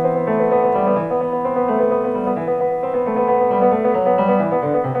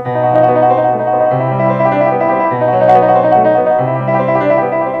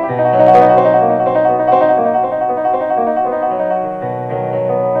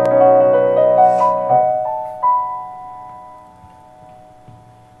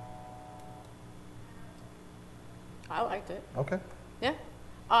 I liked it. Okay. Yeah.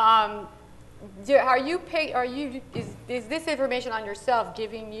 Is this information on yourself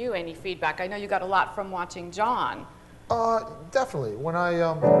giving you any feedback? I know you got a lot from watching John. Definitely. When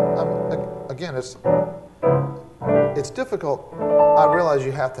again, it's difficult. I realize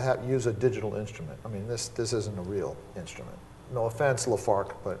you have to use a digital instrument. I mean, this isn't a real instrument. No offense,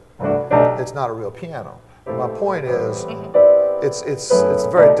 LaFarc, but it's not a real piano. My point is, it's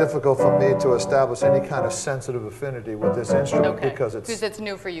very difficult for me to establish any kind of sensitive affinity with this instrument because it's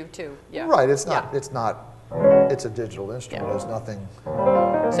new for you too. Yeah. Right. It's not. It's a digital instrument. Yeah. There's nothing.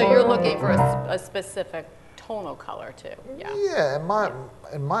 So you're looking for a specific tonal color too. Yeah. Yeah.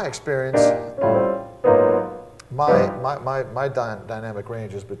 In my experience, my dynamic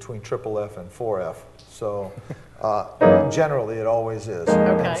range is between triple F and 4F. So generally, it always is.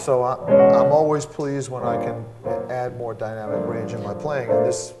 Okay. And so I'm always pleased when I can add more dynamic range in my playing, and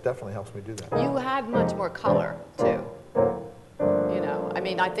this definitely helps me do that. You had much more color too. You know, I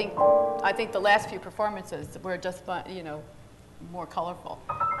mean, I think the last few performances were just, more colorful.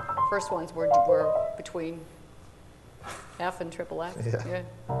 First ones were between F and triple F. Yeah.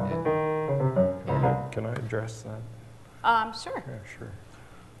 Yeah. Can I address that? Sure. Yeah, sure.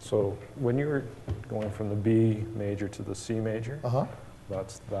 So when you're going from the B major to the C major,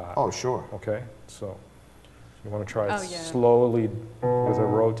 that's that. Oh, sure. Okay, so you want to try Oh, it yeah. slowly with a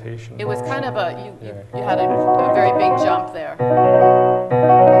rotation. It was kind of Yeah. you had a very big jump there.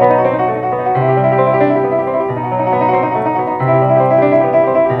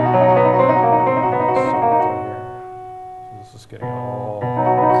 So this is getting all.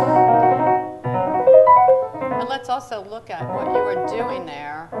 And let's also look at what you were doing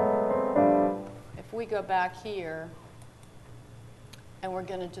there. If we go back here, and we're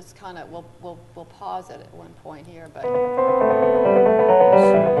going to just kind of, we'll pause it at one point here, but Right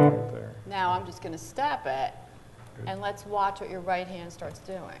there. now I'm just going to step it, Good. and let's watch what your right hand starts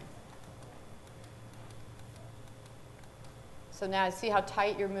doing. So now see how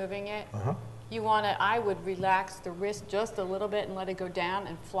tight you're moving it? You want to, I would relax the wrist just a little bit and let it go down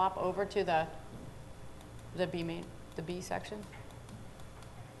and flop over to the B section.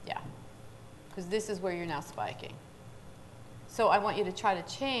 Yeah, because this is where you're now spiking. So I want you to try to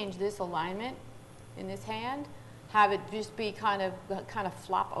change this alignment in this hand, have it just be kind of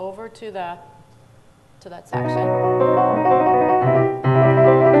flop over to to that section.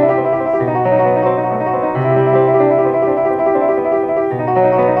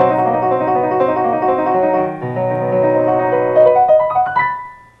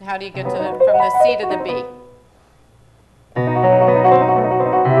 How do you get to from the C to the B?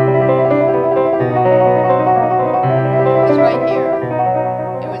 It was right here.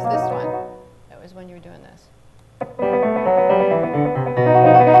 It was this one. It was when you were doing this.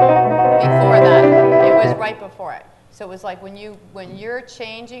 Before that, it was right before it. So it was like when you're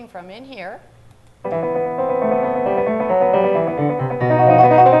changing from in here.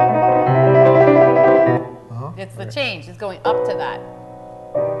 It's the change. It's going up to that.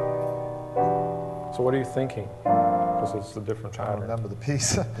 So what are you thinking? Because it's a different I don't pattern. remember the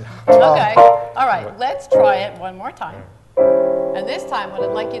piece. Okay. All right. Let's try it one more time. And this time, what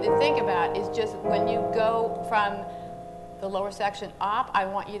I'd like you to think about is just when you go from the lower section up, I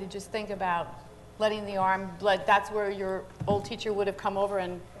want you to just think about letting the arm, that's where your old teacher would have come over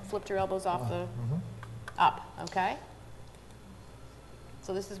and flipped your elbows off the up, okay?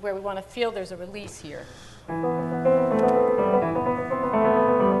 So this is where we want to feel there's a release here.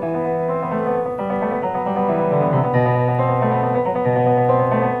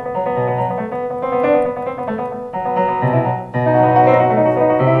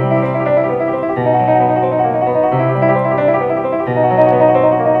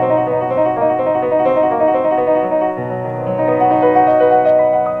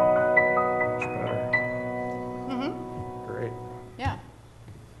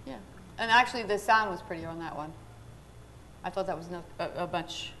 Actually, the sound was prettier on that one. I thought that was a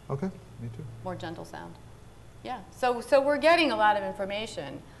much Okay, me too. more gentle sound. Yeah, so we're getting a lot of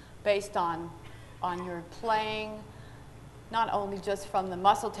information based on your playing, not only just from the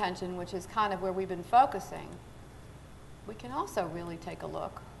muscle tension, which is kind of where we've been focusing. We can also really take a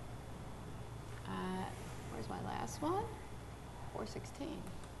look at, where's my last one? 416.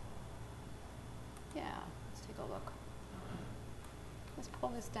 Yeah, let's take a look. Let's pull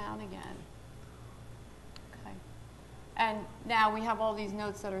this down again. Okay. And now we have all these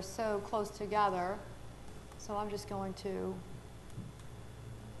notes that are so close together. So I'm just going to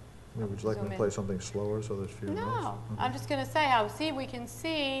Yeah, would you like me to play something slower so there's fewer notes? No, Okay. I'm just going to say we can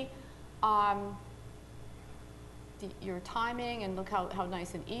see your timing and look how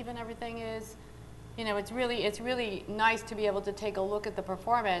nice and even everything is. You know, it's really nice to be able to take a look at the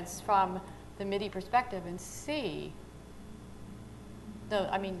performance from the MIDI perspective and see.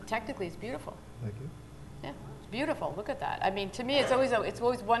 I mean, technically, it's beautiful. Thank you. Yeah, it's beautiful. Look at that. I mean, to me, it's always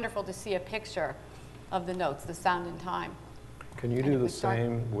wonderful to see a picture of the notes, the sound and time. Can you do the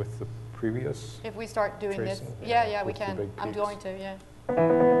same with the previous? If we start doing this, tracing? yeah, we With the can. big I'm peaks. going to, yeah.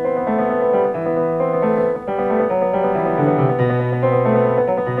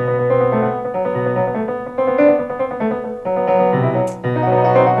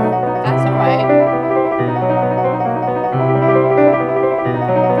 That's all right.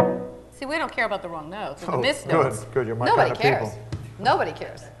 See, we don't care about the wrong notes or the missed notes. Good. You're my Nobody kind of cares. people. Nobody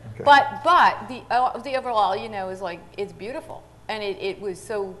cares. Okay. But the overall, you know, is like, it's beautiful. And it was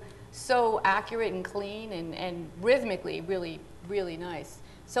so accurate and clean and rhythmically really, really nice.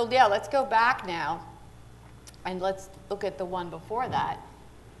 So yeah, let's go back now and let's look at the one before that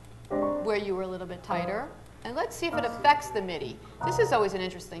where you were a little bit tighter. And let's see if it affects the MIDI. This is always an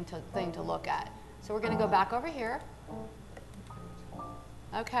interesting thing to look at. So we're going to go back over here.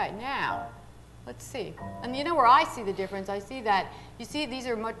 Okay, now, let's see. And you know where I see the difference? I see that, you see these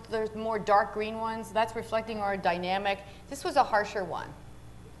are there's more dark green ones. That's reflecting our dynamic. This was a harsher one.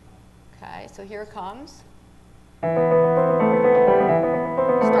 Okay, so here it comes.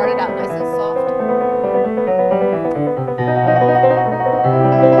 Started out nice and soft.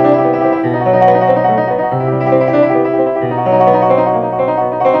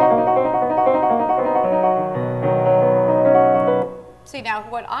 See, now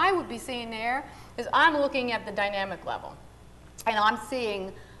what I would be seeing there is I'm looking at the dynamic level. And I'm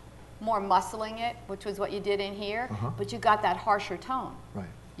seeing more muscling it, which was what you did in here, but you got that harsher tone. Right.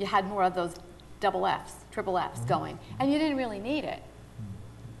 You had more of those double Fs, triple Fs going, and you didn't really need it.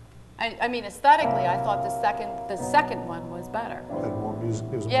 I mean, aesthetically, I thought the second one was better. Had more music.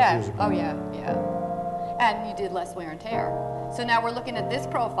 It was Yeah. more musical. Oh, yeah, yeah. And you did less wear and tear. So now we're looking at this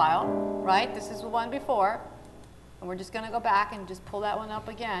profile, right? This is the one before. And we're just going to go back and just pull that one up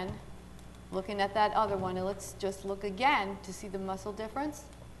again. Looking at that other one. And let's just look again to see the muscle difference.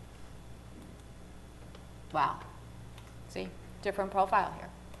 Wow. See? Different profile here.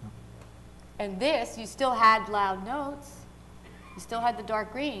 And this, you still had loud notes. You still had the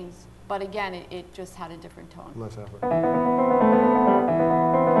dark greens. But again, it just had a different tone. Less effort.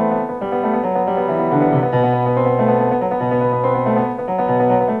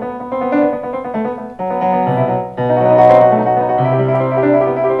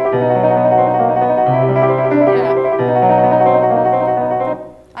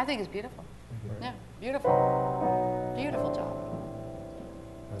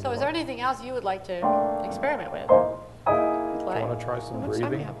 So is there anything else you would like to experiment with? Play? Do you want to try some How much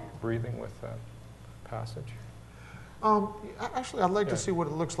time do we breathing with that passage? Actually, I'd like Yeah. to see what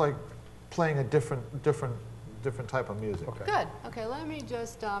it looks like playing a different type of music. Okay. Good. Okay, let me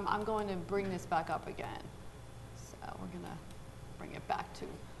just, I'm going to bring this back up again. So we're going to bring it back to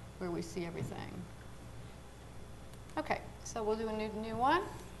where we see everything. Okay, so we'll do a new one.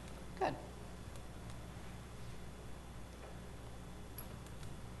 Good.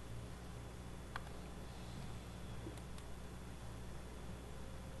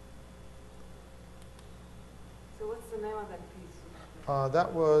 So what's the name of that piece?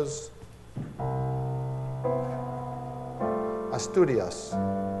 That was Asturias,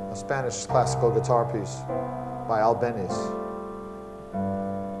 a Spanish classical guitar piece by Albeniz.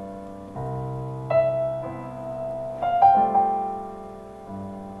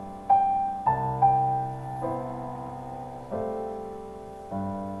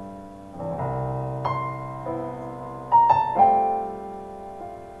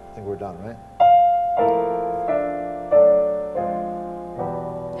 I think we're done, right?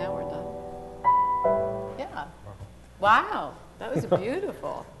 Now we're done. Yeah. Wow, that was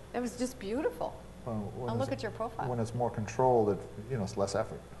beautiful. That was just beautiful. Well, when Now look it's- at your profile. When it's more controlled, it's less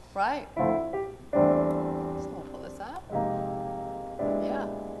effort. Right. So we'll pull this up. Yeah.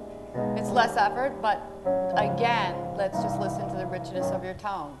 It's less effort, but again, let's just listen to the richness of your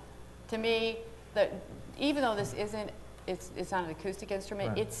tone. To me, even though this isn't, it's not an acoustic instrument,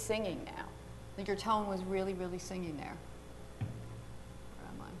 Right. it's singing now. Like your tone was really, really singing there. Where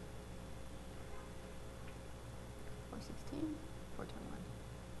am I? 416, 421.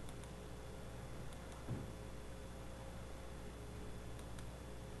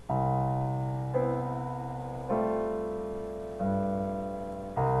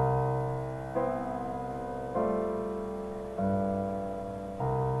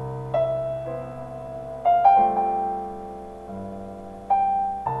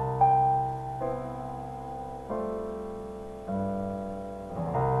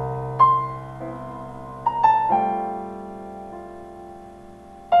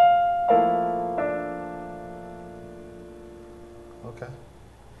 Okay.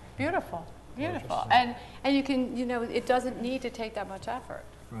 Beautiful, beautiful. And you can, it doesn't need to take that much effort.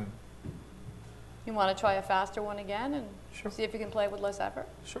 Right. You want to try a faster one again and Sure. see if you can play with less effort?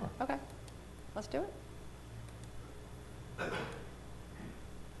 Sure. Okay, let's do it.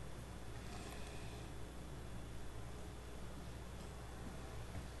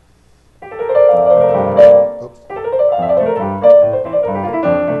 Oops.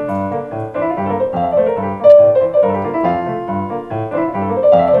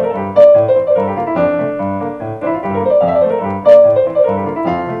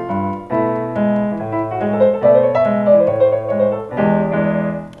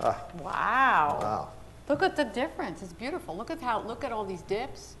 Wow. Wow. Look at the difference. It's beautiful. Look at all these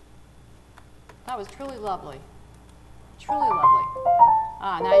dips. That was truly lovely. Truly lovely.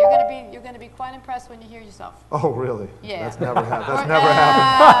 Now you're gonna be quite impressed when you hear yourself. Oh, really? Yeah. That's never happened. That's never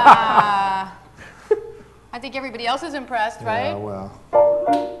happened. I think everybody else is impressed, right? Yeah, well.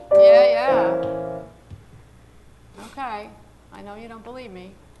 Yeah. Okay. I know you don't believe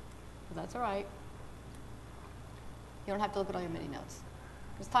me, but that's all right. You don't have to look at all your MIDI notes.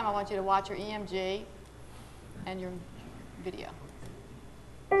 This time I want you to watch your EMG and your video.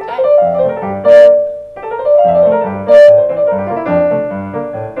 Okay.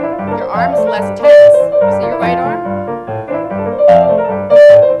 Your arm's less tense. See your right arm?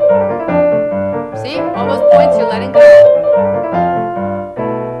 See? All those points you're letting go.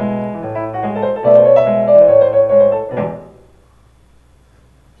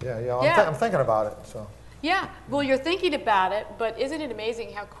 Yeah. I'm thinking about it, so. Yeah, well, you're thinking about it, but isn't it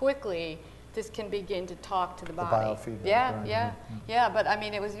amazing how quickly this can begin to talk to the body? biofeedback, Yeah, right, yeah. But I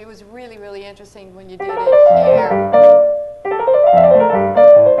mean, it was really, really interesting when you did it here.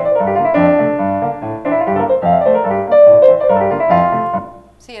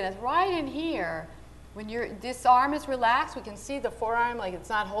 See, and it's right in here. When this arm is relaxed, we can see the forearm like it's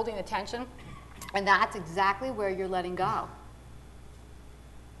not holding the tension, and that's exactly where you're letting go.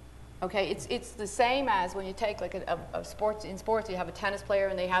 Okay, it's the same as when you take like in sports, you have a tennis player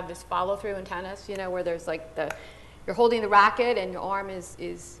and they have this follow through in tennis, where there's like you're holding the racket and your arm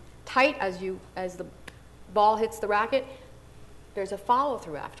is tight as the ball hits the racket. There's a follow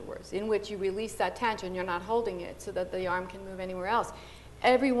through afterwards in which you release that tension, you're not holding it so that the arm can move anywhere else.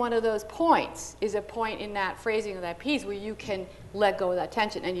 Every one of those points is a point in that phrasing of that piece where you can let go of that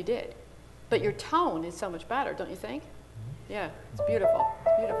tension, and you did. But your tone is so much better, don't you think? Yeah, it's beautiful.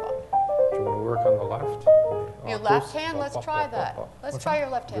 It's beautiful. Do you So when we work on the left, Your octaves, left hand, up, let's up, try up, that. up, up. Let's try your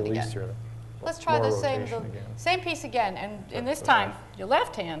left hand Release again. your Let's try more the same, rotation again. same piece again, and in this the time, left. your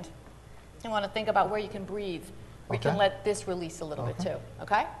left hand, you want to think about where you can breathe. We can Okay. let this release a little bit too,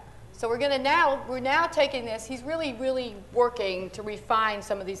 okay? So we're now taking this, he's really, really working to refine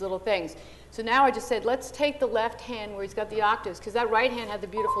some of these little things. So now I just said, let's take the left hand where he's got the octaves, because that right hand had the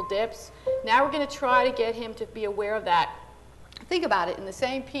beautiful dips. Now we're going to try to get him to be aware of that. Think about it in the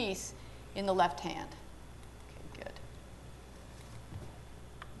same piece in the left hand. Okay, good.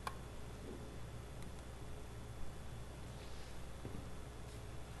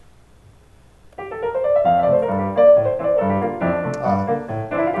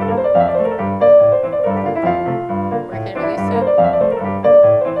 Where can you release it?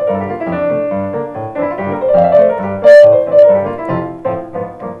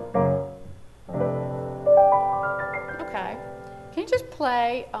 Okay. Can you just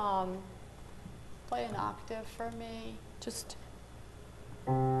play an octave for me? Just,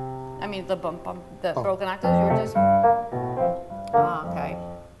 I mean the the broken octaves. You were just. Okay.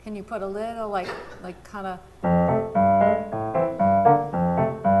 Can you put a little like kind of.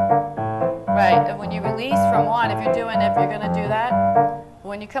 Right, and when you release from one, if you're going to do that,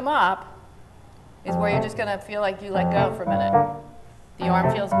 when you come up, is where you're just going to feel like you let go for a minute. The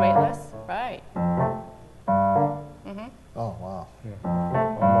arm feels weightless, right? Oh, wow.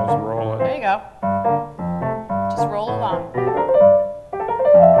 Almost roll There it. you go. Just roll along.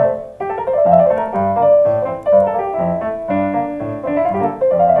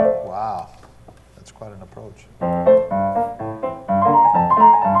 Wow. That's quite an approach.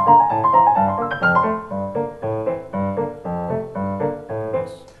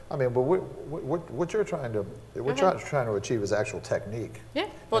 I mean, but what you're trying to, trying to achieve is actual technique. Yeah,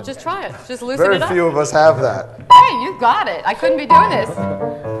 well, just try it. Just loosen Very it up. few of us have that. Hey, you got it. I couldn't be doing this.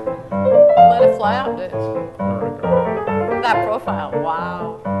 Let it fly out. There we go. That profile,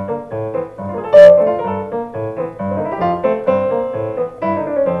 wow.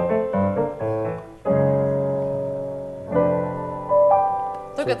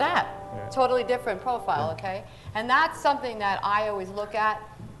 Look at that. Yeah. Totally different profile, okay? And that's something that I always look at.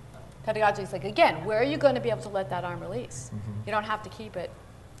 Pedagogy is like, again, where are you going to be able to let that arm release? You don't have to keep it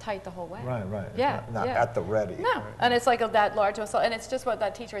tight the whole way. Right, right. Yeah, Not yeah. at the ready. No, and it's like that large muscle, and it's just what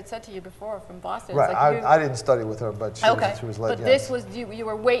that teacher had said to you before from Boston. Right. It's like I didn't study with her, but she was but let. this was you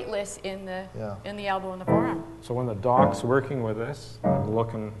were weightless in the elbow and the forearm. So when the doc's working with this, I'm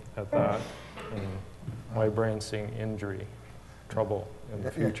looking at that, and my brain's seeing injury, trouble in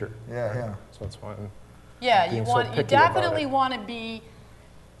the future. Yeah. So that's why I'm Yeah, being you so want you picky about definitely it. want to be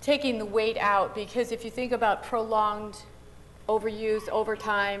taking the weight out, because if you think about prolonged overuse over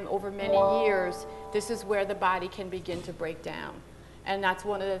time, over many years, this is where the body can begin to break down. And that's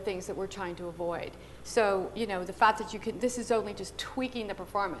one of the things that we're trying to avoid. So, you know, the fact that you can, this is only just tweaking the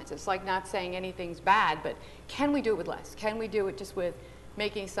performance. It's like not saying anything's bad, but can we do it with less? Can we do it just with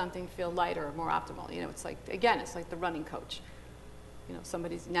making something feel lighter or more optimal? You know, it's like, again, it's like the running coach. You know,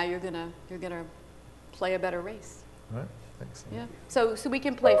 now you're gonna play a better race. Right. Thanks. Yeah. So we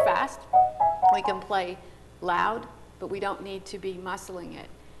can play fast, we can play loud, but we don't need to be muscling it,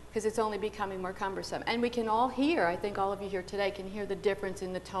 because it's only becoming more cumbersome. And we can all hear, I think all of you here today can hear the difference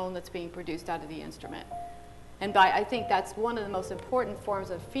in the tone that's being produced out of the instrument. And I think that's one of the most important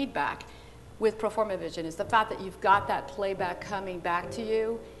forms of feedback with Proforma Vision, is the fact that you've got that playback coming back to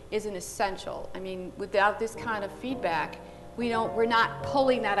you is an essential. I mean, without this kind of feedback, we're not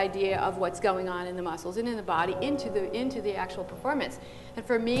pulling that idea of what's going on in the muscles and in the body into the actual performance. And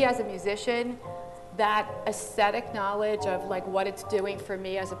for me as a musician, that aesthetic knowledge of like what it's doing for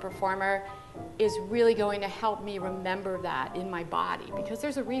me as a performer is really going to help me remember that in my body, because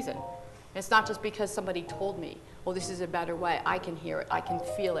there's a reason. It's not just because somebody told me, well, this is a better way. I can hear it, I can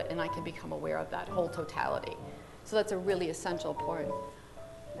feel it, and I can become aware of that whole totality. So that's a really essential point.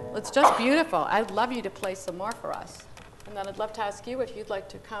 Well, it's just beautiful. I'd love you to play some more for us. And then I'd love to ask you if you'd like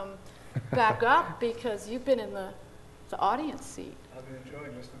to come back up, because you've been in the audience seat. I've been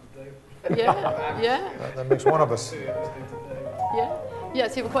enjoying listening to Dave. Yeah. That makes one of us. Yeah.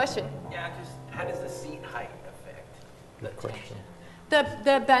 Yes, you have a question? Yeah, just how does the seat height affect the tension?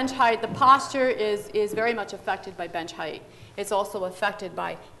 The bench height, the posture is very much affected by bench height. It's also affected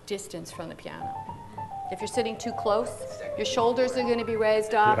by distance from the piano. If you're sitting too close, your shoulders are going to be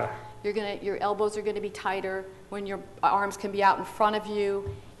raised up. Yeah. Your elbows are going to be tighter. When your arms can be out in front of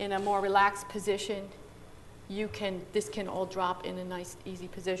you in a more relaxed position, this can all drop in a nice, easy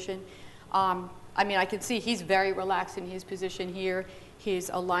position. I mean, I can see he's very relaxed in his position here. His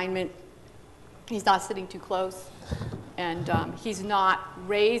alignment, he's not sitting too close. And he's not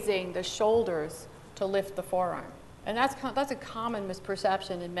raising the shoulders to lift the forearm. And that's a common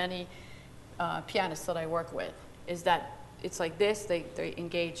misperception in many pianists that I work with, is that it's like this, they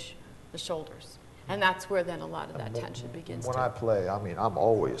engage the shoulders. And that's where then a lot of that tension begins. When I play, I mean, I'm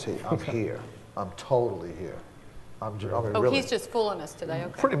always here. I'm here. I'm totally here. I mean, really, he's just fooling us today,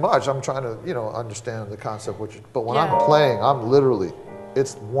 okay. pretty much. I'm trying to, you know, understand the concept. But when Yeah. I'm playing, I'm literally,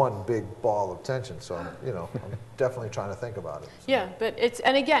 it's one big ball of tension. So, you know, I'm definitely trying to think about it. So. Yeah, but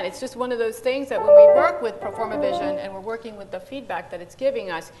and again, it's just one of those things that when we work with Performa Vision and we're working with the feedback that it's giving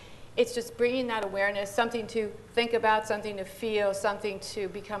us, it's just bringing that awareness, something to think about, something to feel, something to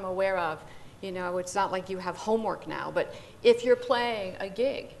become aware of. You know, it's not like you have homework now, but if you're playing a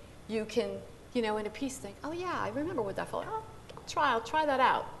gig, you can, you know, in a piece think, oh yeah, I remember what that felt like. Oh, I'll try that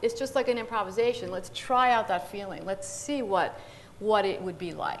out. It's just like an improvisation. Let's try out that feeling. Let's see what it would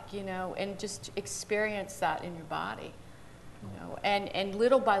be like, you know, and just experience that in your body, you know, and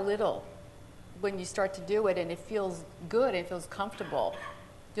little by little, when you start to do it and it feels good, it feels comfortable,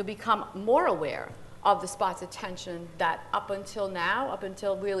 you'll become more aware of the spots of tension that up until now, up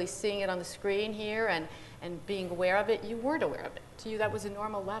until really seeing it on the screen here and being aware of it, you weren't aware of it. To you, that was a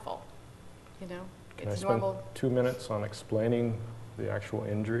normal level, you know? Can I It's spend normal. 2 minutes on explaining the actual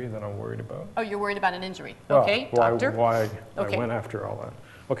injury that I'm worried about? Oh, you're worried about an injury. Well, Okay, doctor? Why Okay. I went after all that.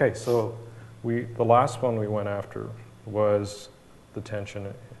 Okay, so the last one we went after was the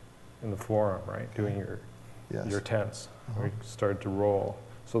tension in the forearm, right? Doing your tense. We started to roll.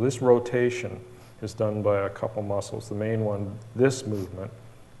 So this rotation is done by a couple muscles. The main one, this movement,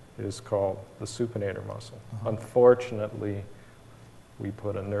 is called the supinator muscle. Unfortunately, we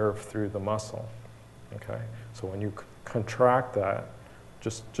put a nerve through the muscle, okay? So when you contract that,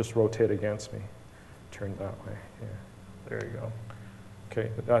 just rotate against me. Turn that way, yeah, there you go.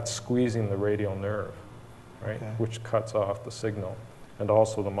 Okay, that's squeezing the radial nerve, right? Okay. Which cuts off the signal, and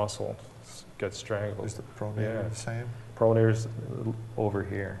also the muscle gets strangled. Is the pronator the same? Pronator's over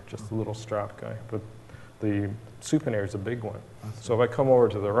here, just a little strap guy, but the supinator is a big one. So if I come over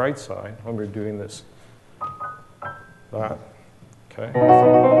to the right side, when we're doing this, that, okay,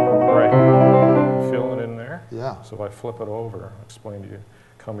 right, feel it in there? Yeah. So if I flip it over, I'll explain to you,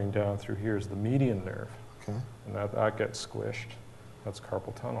 coming down through here is the median nerve, Okay. and that gets squished. That's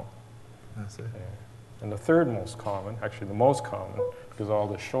carpal tunnel. That's it. Yeah. And the third most common, actually the most common, because all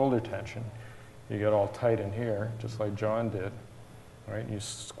the shoulder tension, you get all tight in here, just like John did, right? You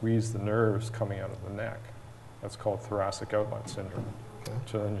squeeze the nerves coming out of the neck. That's called thoracic outlet syndrome. Okay.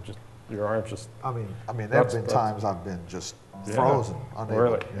 So then your arms just, I mean, there have That's- been that's- times I've been just Yeah. frozen, unable.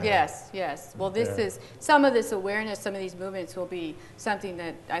 Really? Yeah. Yes. Well, this Yeah. is, some of this awareness, some of these movements will be something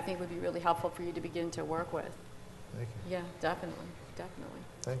that I think would be really helpful for you to begin to work with. Thank you. Yeah, definitely.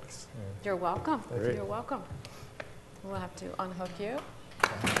 Thanks. You're welcome. Great. You're welcome. We'll have to unhook you.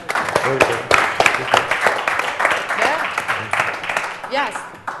 very good. Yeah. Yes.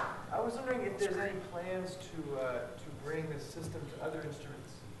 I was wondering if there's any plans to bring this system to other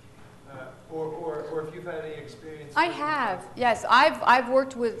instruments, or if you've had any experience. I have, yes. I've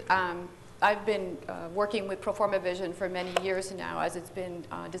worked with, I've been working with Performa Vision for many years now as it's been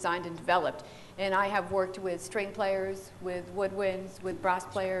designed and developed. And I have worked with string players, with woodwinds, with brass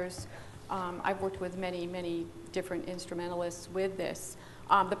players. I've worked with many, many different instrumentalists with this.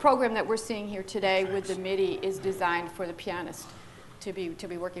 The program that we're seeing here today with the MIDI is designed for the pianist, to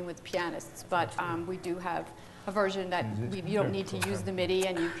be working with pianists. But we do have a version that you don't need to use the MIDI,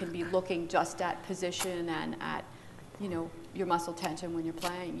 and you can be looking just at position and at, you know, your muscle tension when you're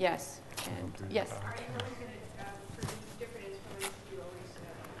playing. Yes, and yes. Are you always going to, for different instruments, do you always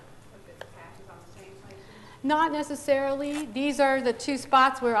put the patches on the same places? Not necessarily. These are the two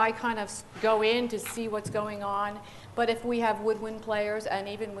spots where I kind of go in to see what's going on. But if we have woodwind players, and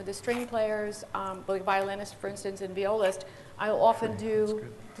even with the string players, like violinist, for instance, and violist, I'll often do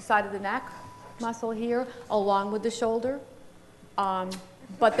the side of the neck muscle here, along with the shoulder.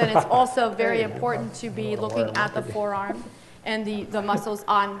 But then it's also very important to be looking at the forearm and the muscles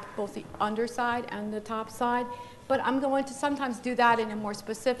on both the underside and the top side. But I'm going to sometimes do that in a more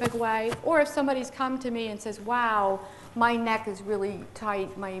specific way. Or if somebody's come to me and says, wow, my neck is really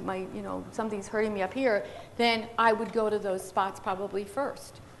tight, my you know, something's hurting me up here, then I would go to those spots probably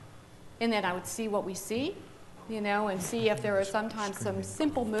first. And then I would see what we see, you know, and see if there are sometimes some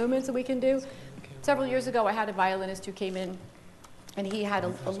simple movements that we can do. Several years ago, I had a violinist who came in, and he had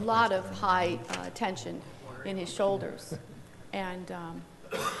a lot of high tension in his shoulders. And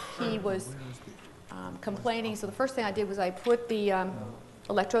he was complaining. So the first thing I did was I put the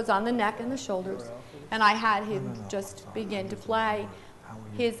electrodes on the neck and the shoulders, and I had him just begin to play.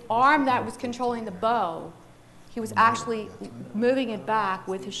 His arm that was controlling the bow He was actually moving it back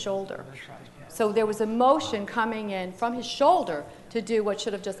with his shoulder. So there was a motion coming in from his shoulder to do what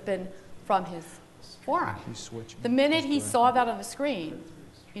should have just been from his forearm. The minute he saw that on the screen,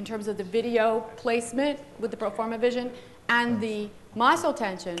 in terms of the video placement with the Proforma Vision and the muscle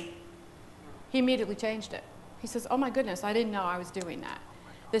tension, he immediately changed it. He says, oh my goodness, I didn't know I was doing that.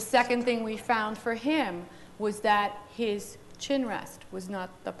 The second thing we found for him was that his chin rest was not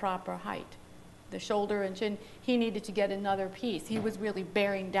the proper height. The shoulder and chin, he needed to get another piece. He was really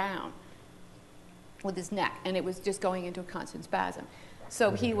bearing down with his neck, and it was just going into a constant spasm.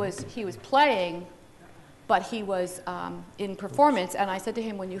 So he was playing, but he was in performance, and I said to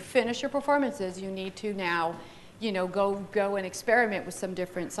him, when you finish your performances, you need to now, you know, go and experiment with some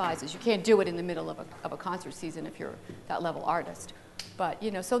different sizes. You can't do it in the middle of a concert season if you're that level artist. But,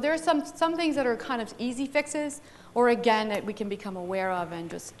 you know, so there are some things that are kind of easy fixes, or again, that we can become aware of and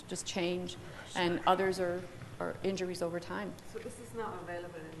just change, and others are injuries over time. So is this not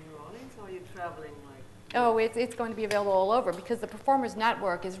available in New Orleans, or are you traveling like? Oh, it's going to be available all over, because the Performers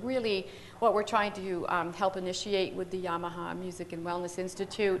Network is really what we're trying to help initiate with the Yamaha Music and Wellness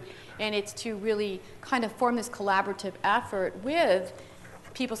Institute, and it's to really kind of form this collaborative effort with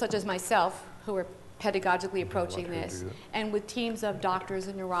people such as myself who are pedagogically approaching this, and with teams of doctors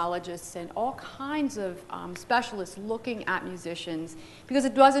and neurologists and all kinds of specialists looking at musicians, because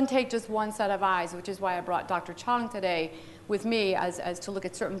it doesn't take just one set of eyes, which is why I brought Dr. Chong today with me as to look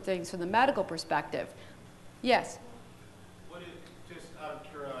at certain things from the medical perspective. Yes? Just out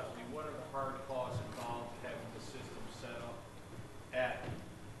of curiosity, what are the hard costs involved having the system set up at,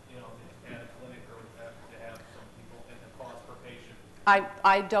 you know, at a clinic, or to have some people, and the cost per patient?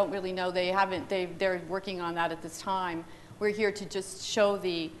 I don't really know. They're working on that at this time. We're here to just show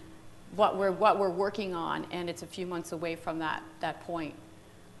what we're working on, and it's a few months away from that point.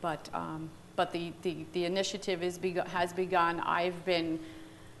 But the initiative has begun. I've been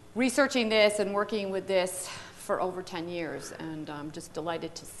researching this and working with this for over 10 years, and I'm just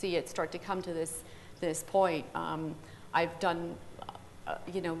delighted to see it start to come to this point. I've done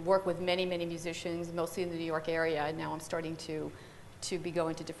work with many musicians, mostly in the New York area, and now I'm starting to be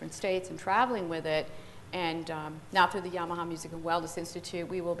going to different states and traveling with it. And now through the Yamaha Music and Wellness Institute,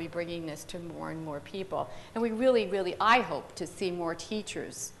 we will be bringing this to more and more people. And we really, I hope to see more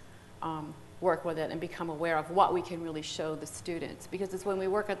teachers work with it and become aware of what we can really show the students. Because it's when we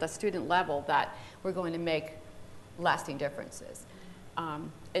work at the student level that we're going to make lasting differences.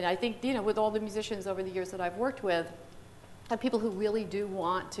 And I think, you know, with all the musicians over the years that I've worked with, and people who really do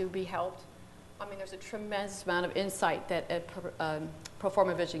want to be helped, I mean, there's a tremendous amount of insight that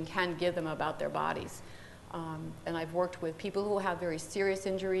Proforma Vision can give them about their bodies. And I've worked with people who have very serious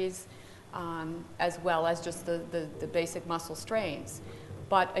injuries, as well as just the basic muscle strains.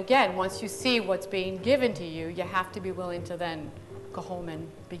 But again, once you see what's being given to you, you have to be willing to then go home and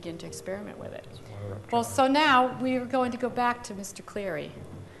begin to experiment with it. Well, so now we're going to go back to Mr. Cleary.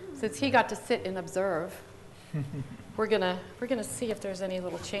 Since he got to sit and observe, we're gonna see if there's any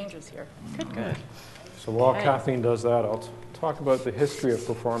little changes here. Good. So while Okay. Kathleen does that, I'll talk about the history of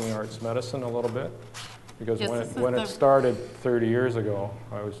performing arts medicine a little bit. Because Yes, when it started 30 years ago,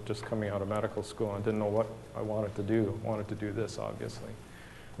 I was just coming out of medical school and didn't know what I wanted to do. I wanted to do this, obviously.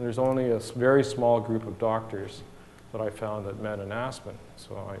 And there's only a very small group of doctors that I found that met in Aspen.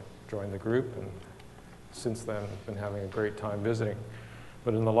 So I joined the group, and since then been having a great time visiting.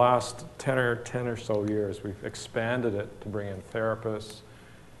 But in the last 10 or so years, we've expanded it to bring in therapists,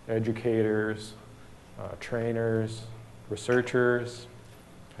 educators, trainers, researchers,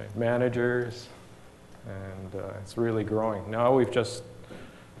 managers, and it's really growing. Now we've just,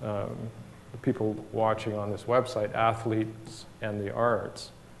 the people watching on this website, athletes and the arts,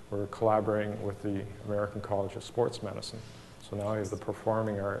 we're collaborating with the American College of Sports Medicine. So now we have the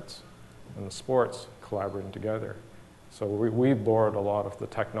performing arts and the sports collaborating together. So we borrowed a lot of the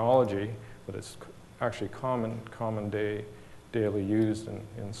technology that is actually daily used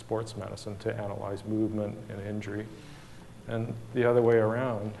in sports medicine to analyze movement and injury. And the other way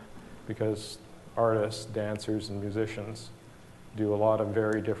around, because artists, dancers, and musicians do a lot of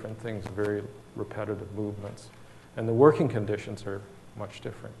very different things, very repetitive movements. And the working conditions are much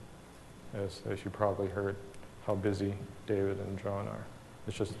different, as you probably heard how busy David and John are.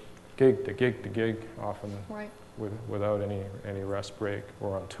 It's just gig to gig to gig, often Right. without any rest break.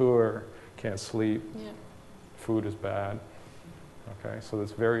 We're on tour, can't sleep, Yeah. food is bad. Okay, so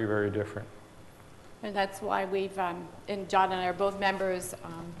it's very, very different. And that's why we've, and John and I are both members,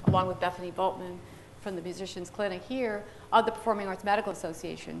 along with Bethany Boltman from the Musicians Clinic here, of the Performing Arts Medical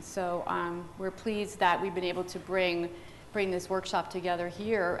Association. So we're pleased that we've been able to bring this workshop together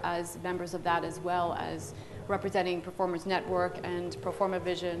here as members of that, as well as representing Performers Network and Performa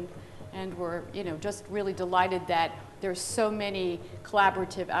Vision, and we're just really delighted that there's so many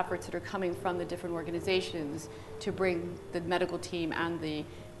collaborative efforts that are coming from the different organizations to bring the medical team and the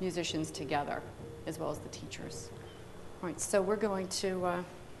musicians together, as well as the teachers. All right, so we're going to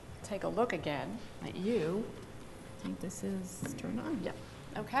take a look again at you. I think this is turned on. Yep.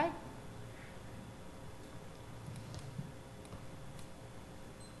 Okay.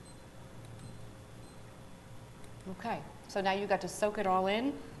 Okay, so now you got to soak it all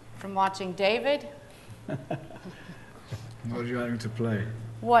in from watching David. What would you like me to play?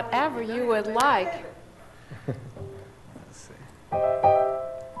 Whatever you would like. Let's see.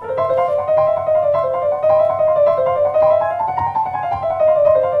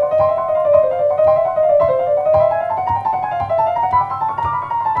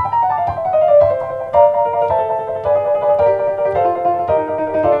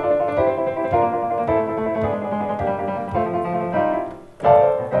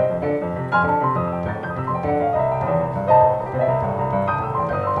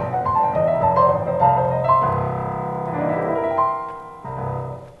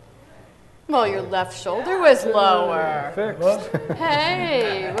 Well, your left shoulder was lower. Fixed.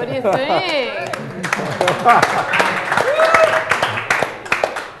 Hey, what do you think?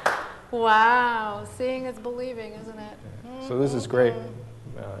 Wow, seeing is believing, isn't it? So this is great.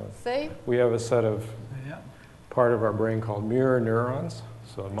 See? We have a set of Yeah. part of our brain called mirror neurons.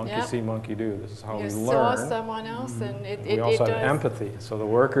 So monkey Yep. see, monkey do. This is how You we saw learn. someone else, and it We also does. have empathy. So the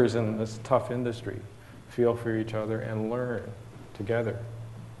workers in this tough industry feel for each other and learn together.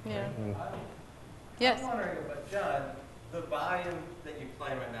 Yeah. And Yes. I'm wondering about, John, the volume that you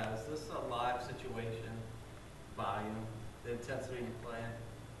play right now, is this a live situation, volume, the intensity you play in?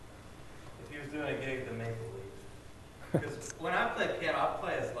 If you was doing a gig at the Maple Leaf. Because when I play piano, I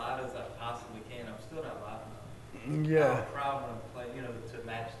play as loud as I possibly can. I'm still not loud enough. I have a problem when I play, to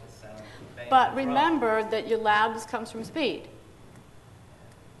match the sound of the band. But remember that your loudness comes from speed,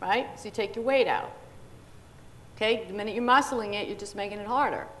 right? So you take your weight out. Okay, the minute you're muscling it, you're just making it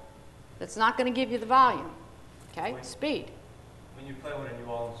harder. That's not going to give you the volume. Okay, speed. When you play with a New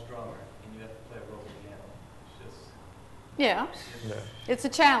Orleans drummer and you have to play a roll piano, it's just... Yeah, yeah. it's a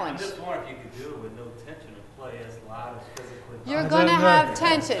I'm challenge. just wondering if you could do it with no tension and play as loud as physically You're possible. going to have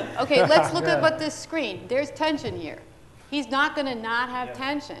tension. Okay, let's look at what this screen. There's tension here. He's not going to not have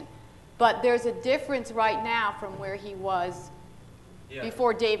tension. But there's a difference right now from where he was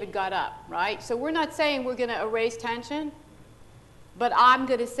before David got up, right? So we're not saying we're going to erase tension, but I'm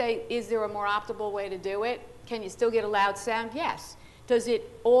going to say, is there a more optimal way to do it? Can you still get a loud sound? Yes. Is it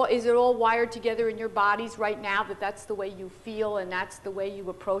all wired together in your bodies right now that that's the way you feel and that's the way you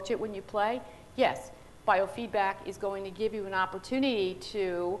approach it when you play? Yes. Biofeedback is going to give you an opportunity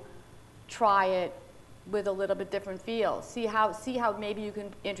to try it with a little bit different feel. See how maybe you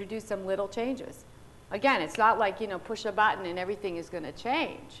can introduce some little changes. Again, it's not like, push a button and everything is going to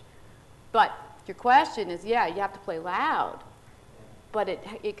change. But your question is, yeah, you have to play loud, but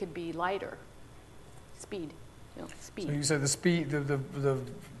it could be lighter. Speed. Speed. So you say the speed, the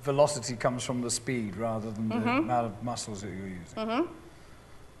velocity comes from the speed rather than the amount of muscles that you're using. Mm-hmm.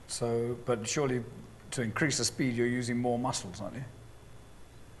 So, but surely to increase the speed, you're using more muscles, aren't you?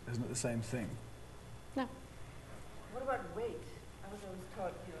 Isn't it the same thing? No. What about weight? I was always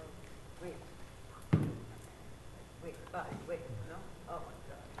taught, weight. Weight, no? Oh my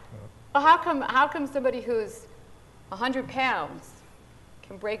God. Well, how come somebody who's 100 pounds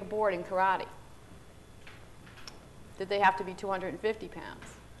can break a board in karate? Did they have to be 250 pounds?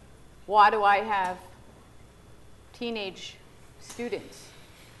 Why do I have teenage students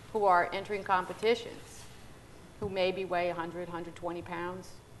who are entering competitions who maybe weigh 100, 120 pounds,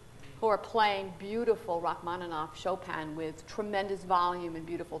 who are playing beautiful Rachmaninoff, Chopin with tremendous volume and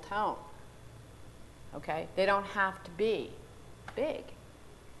beautiful tone? Okay, they don't have to be big.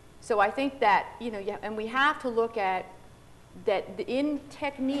 So I think that, and we have to look at that in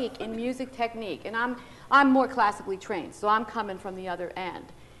technique, in music technique, and I'm more classically trained, so I'm coming from the other end.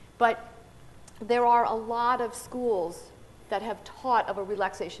 But there are a lot of schools that have taught of a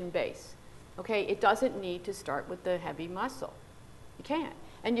relaxation base. Okay, it doesn't need to start with the heavy muscle. You can't.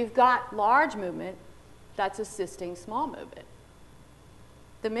 And you've got large movement that's assisting small movement.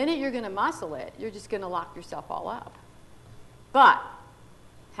 The minute you're going to muscle it, you're just going to lock yourself all up. But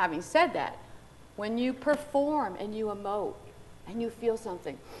having said that, when you perform and you emote and you feel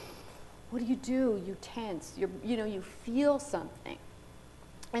something, what do? You tense. You feel something.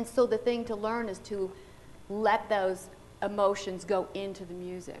 And so the thing to learn is to let those emotions go into the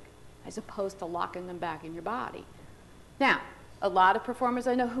music as opposed to locking them back in your body. Now, a lot of performers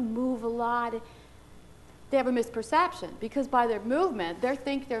I know who move a lot, they have a misperception because by their movement, they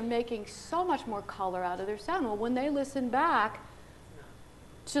think they're making so much more color out of their sound. Well, when they listen back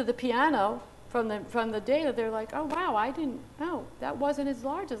to the piano from the data, they're like, oh, wow, I didn't know. That wasn't as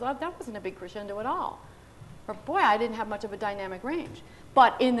large as, that wasn't a big crescendo at all. Or, boy, I didn't have much of a dynamic range.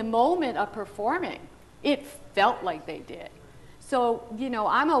 But in the moment of performing, it felt like they did. So, you know,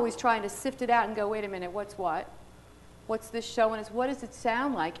 I'm always trying to sift it out and go, wait a minute, what's what? What's this showing us? What does it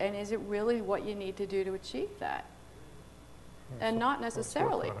sound like? And is it really what you need to do to achieve that? And not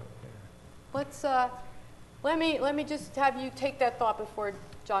necessarily. Let's, let me just have you take that thought before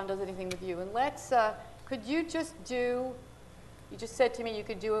John does anything with you. And let's, could you just do, you just said to me you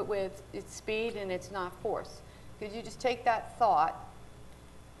could do it with its speed and it's not force. Could you just take that thought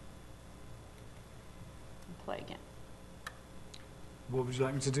and play again? What would you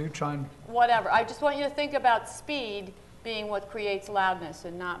like me to do? Try and... Whatever. I just want you to think about speed being what creates loudness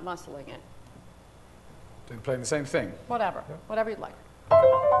and not muscling it. Playing the same thing? Whatever. Yeah. Whatever you'd like.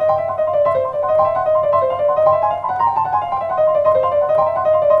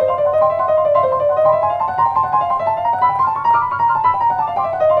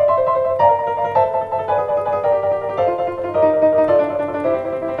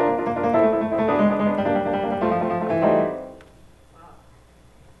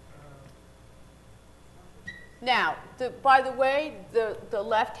 Now, by the way, the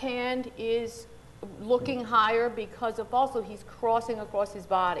left hand is looking higher because of also he's crossing across his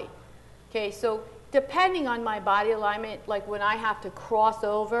body. Okay, so depending on my body alignment, like when I have to cross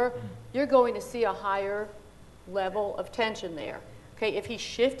over, you're going to see a higher level of tension there. Okay, if he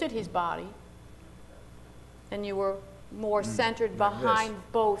shifted his body and you were more centered like behind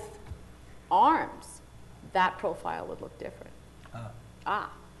both arms, that profile would look different.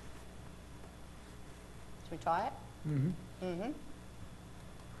 Should we try it? Mm-hmm. Mm-hmm.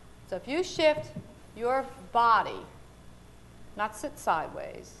 So if you shift your body, not sit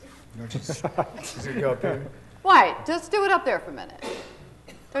sideways. Does it go up here? Right, just do it up there for a minute.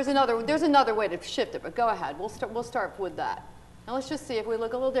 There's another way to shift it, but go ahead. We'll start with that. Now let's just see if we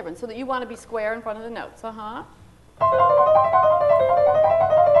look a little different. So that you want to be square in front of the notes. Uh-huh.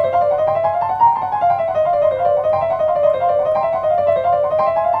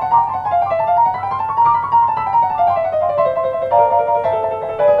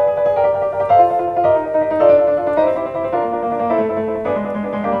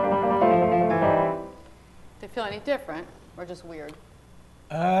 Feel any different or just weird?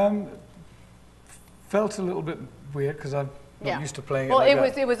 Felt a little bit weird because I'm not used to playing it. Well,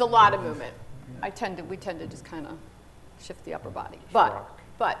 like it was a lot of movement. We tend to just kind of shift the upper body. But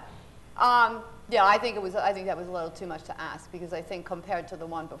yeah, I think that was a little too much to ask because I think compared to the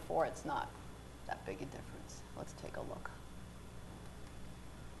one before, it's not that big a difference. Let's take a look.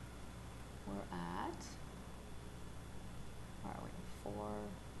 We're at, where are we? 4.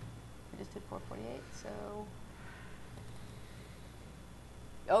 We just did 448, so.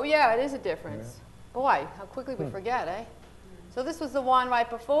 Oh yeah, it is a difference. Yeah. Boy, how quickly we forget, eh? So this was the one right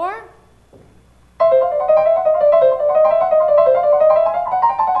before.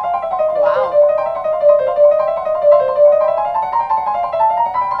 Wow.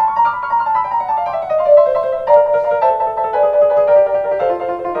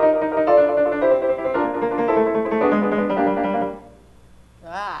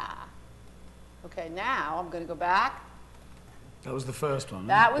 Okay, now I'm going to go back. That was the first one.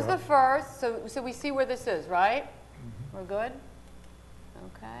 That was the first. So we see where this is, right? Mm-hmm. We're good?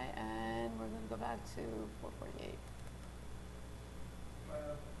 Okay, and we're going to go back to 448.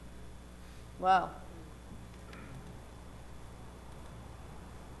 Wow.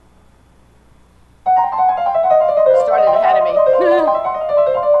 Started ahead of me.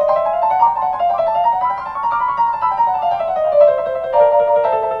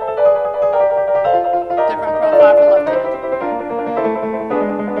 Different profile for left hand.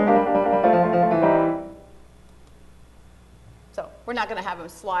 We're not going to have him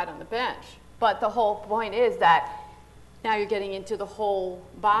slide on the bench. But the whole point is that now you're getting into the whole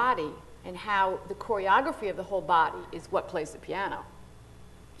body and how the choreography of the whole body is what plays the piano.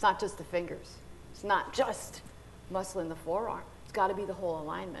 It's not just the fingers. It's not just muscle in the forearm. It's got to be the whole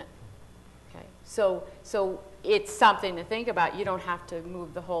alignment. Okay? So it's something to think about. You don't have to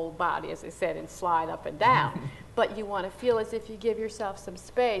move the whole body, as I said, and slide up and down. But you want to feel as if you give yourself some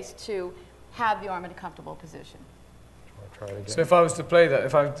space to have the arm in a comfortable position. So if I was to play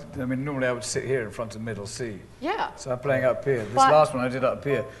that, I mean, normally I would sit here in front of middle C. Yeah. So I'm playing up here. This last one I did up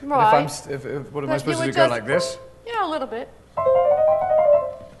here. Right. But what am I supposed to do? Go like this? Yeah, a little bit. A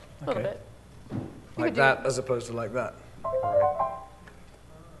little bit. Like that as opposed to like that.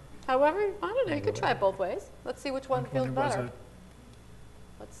 How However, I don't know, you could try it both ways. Let's see which one feels Wondering whether- better.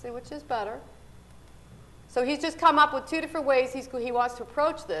 Let's see which is better. So he's just come up with 2 different ways he wants to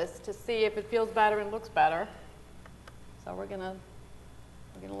approach this to see if it feels better and looks better. So we're gonna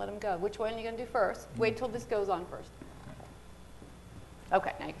let him go. Which one are you gonna do first? Wait till this goes on first.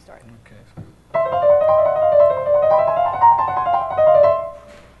 Okay, now you can start. Okay.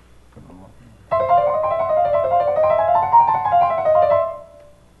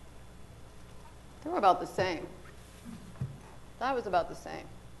 They were about the same. That was about the same.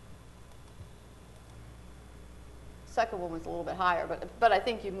 Second one was a little bit higher, but I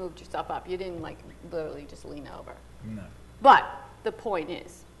think you moved yourself up. You didn't like literally just lean over. No. But the point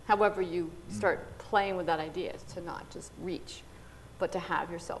is, however you start playing with that idea is to not just reach, but to have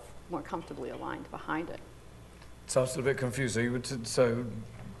yourself more comfortably aligned behind it. So I was a bit confused. So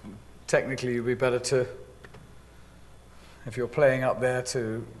technically, it'd be better to, if you're playing up there,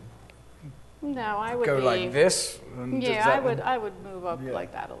 to No, I would go be, like this. And Yeah, does that I would move up Yeah.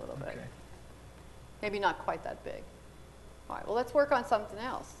 like that a little bit. Okay. Maybe not quite that big. All right, well, let's work on something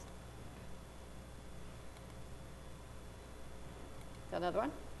else. Got another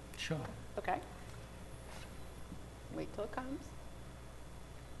one? Sure. Okay. Wait till it comes.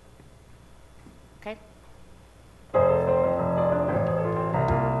 Okay.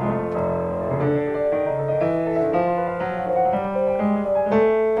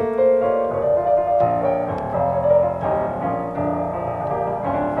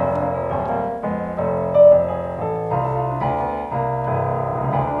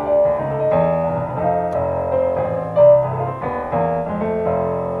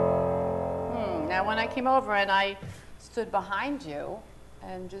 Now, when I came over and I stood behind you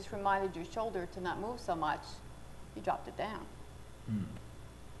and just reminded your shoulder to not move so much, you dropped it down.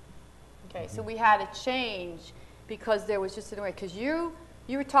 Okay, so we had to change because there was just a way, because you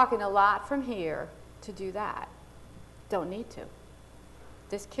were talking a lot from here to do that. Don't need to.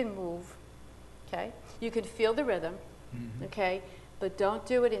 This can move, okay? You can feel the rhythm, okay? But don't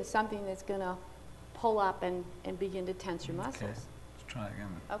do it in something that's gonna pull up and begin to tense your muscles. Okay. Let's try it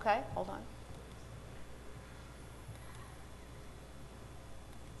again. Okay, hold on.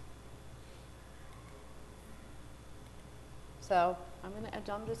 So I'm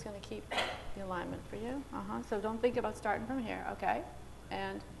just going to keep the alignment for you. So don't think about starting from here, okay?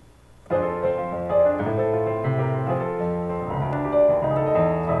 And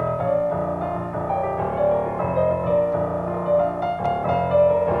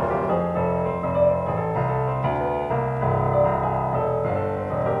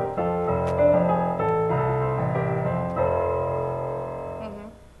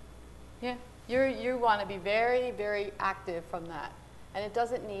yeah, you want to be very, very active from that. And it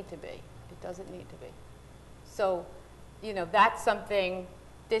doesn't need to be. It doesn't need to be. So, you know, that's something,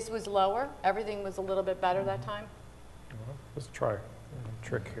 this was lower. Everything was a little bit better that time. Well, let's try a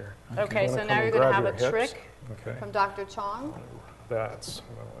trick here. Okay, You so wanna now come you're and going to grab have your a hips? trick Okay. from Dr. Chong. That's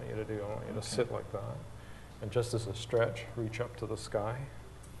what I want you to do. I want you to sit like that. And just as a stretch, reach up to the sky.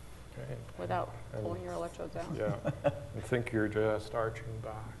 Okay. Without And- pulling your electrodes out. Yeah. And think you're just arching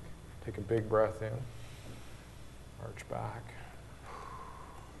back. Take a big breath in. Arch back.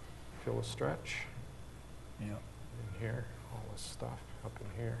 Feel a stretch. Yeah. In here, all this stuff up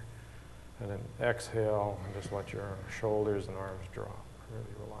in here. And then exhale and just let your shoulders and arms drop. Really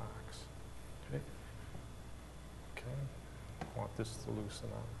relax. Okay? Okay. I want this to loosen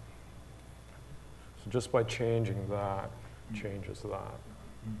up. So just by changing that, changes that.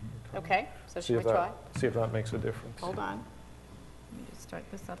 Okay, so See should if we try? that, see if that makes a difference. Hold on. Let me just start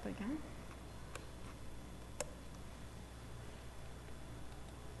this up again.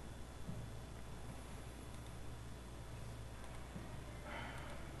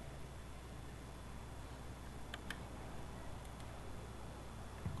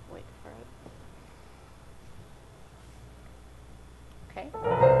 Wait for it.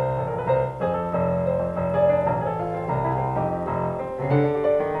 Okay.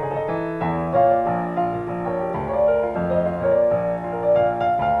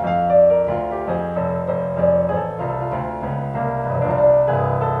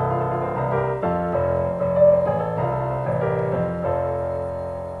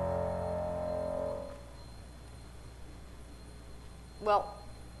 Well,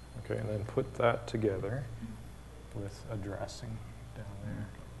 Okay, and then put that together with a dressing down there.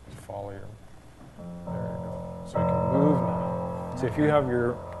 Just follow your, there you go. So you can move now. See, if you have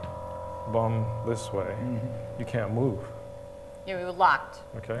your bum this way, you can't move, you were locked.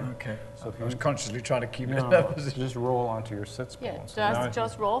 okay? Okay. So So if I was you- consciously trying to keep it in No, that position. just roll onto your sits Yeah, bones. And now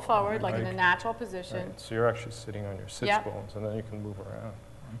just roll forward like in a Like- natural position. Right, so you're actually sitting on your sits Yep. bones, and then you can move around.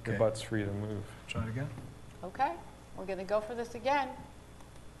 Your Okay. butt's free to move. Try it again. Okay, we're going to go for this again.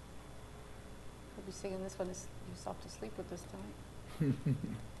 You'll be singing this one yourself to sleep with this tonight.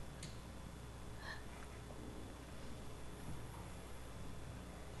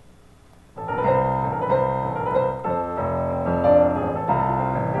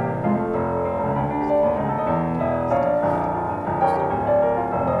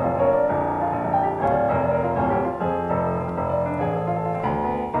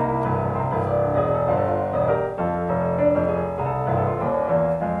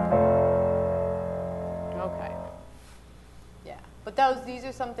 Okay. Yeah, but these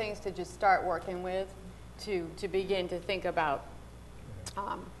are some things to just start working with to begin to think about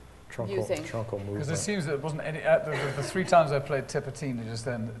using. Truncal movement. Because it seems that it wasn't any, the 3 times I played Tipatina, just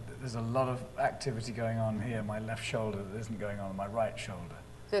then, there's a lot of activity going on here, my left shoulder, that isn't going on my right shoulder.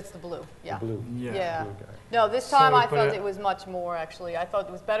 That's the blue, yeah. The blue. Yeah. Blue guy. No, this time So, I but felt it was much more, actually. I thought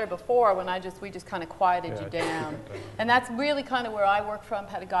it was better before when we just kind of quieted you down. And that's really kind of where I work from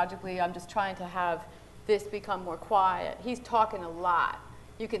pedagogically. I'm just trying to have this become more quiet. He's talking a lot.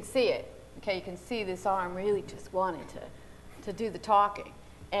 You can see it. Okay, you can see this arm really just wanting to do the talking.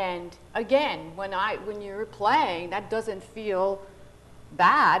 And again, when you're playing, that doesn't feel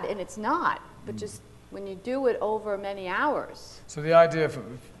bad, and it's not. But just when you do it over many hours. So the idea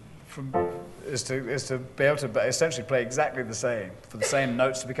is to be able to essentially play exactly the same, for the same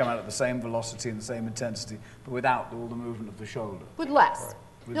notes to be coming out at the same velocity and the same intensity, but without all the movement of the shoulder. With less.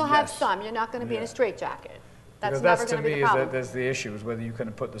 With You'll have less. some. You're not going to be in a straitjacket. That's Because never to going to be me the is problem. that there's the issue is whether you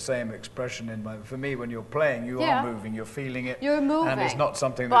can put the same expression in. For me, when you're playing, you Yeah. are moving, you're feeling it. You're moving. And it's not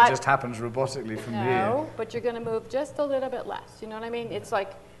something But- that just happens robotically from here. No, but you're going to move just a little bit less. You know what I mean? It's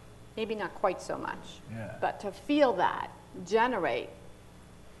like maybe not quite so much. Yeah. But to feel that, generate.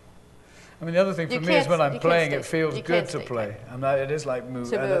 I mean, the other thing for You me is can't- when I'm you can't playing, stay- it feels you good can't to stay play. And it is like To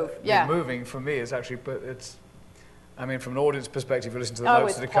move. yeah. Moving for me is actually, but it's. I mean, from an audience perspective, you listen to the Oh,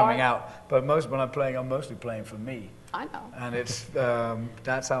 notes it's that are coming part- out. But when I'm playing, I'm mostly playing for me. I know. And it's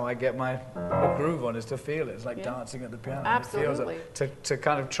that's how I get my groove on, is to feel it. It's like Yeah. dancing at the piano. Absolutely. It feels to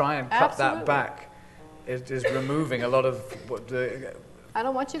kind of try and cut Absolutely. that back is removing a lot of what the I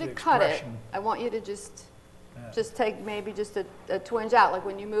don't want you to the cut it. expression. I want you to just take maybe just a twinge out. Like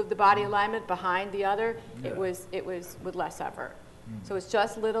when you move the body alignment behind the other, it was with less effort. So it's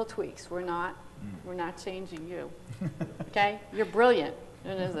just little tweaks. We're not changing you. Okay? You're brilliant.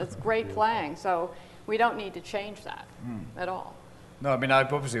 And it's great playing. So we don't need to change that at all. No, I mean, I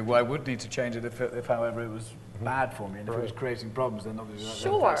would need to change it if however, it was bad for me, and if it was creating problems, then obviously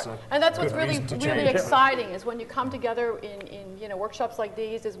Sure, that's a and that's what's good really reason to really change it. exciting is when you come together in workshops like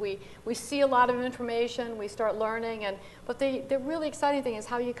these. Is we see a lot of information, we start learning, but the really exciting thing is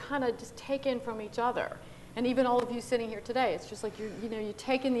how you kind of just take in from each other, and even all of you sitting here today. It's just like you're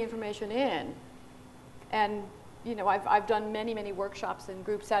taking the information in, and I've done many workshops in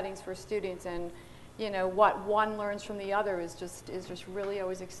group settings for students, and what one learns from the other is just really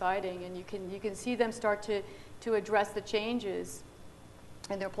always exciting, and you can see them start to address the changes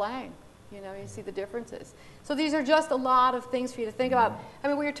in their playing. You see the differences. So these are just a lot of things for you to think about. I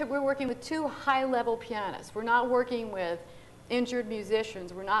mean, we're working with 2 high-level pianists. We're not working with injured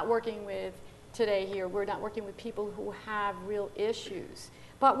musicians. We're not working with today here. We're not working with people who have real issues.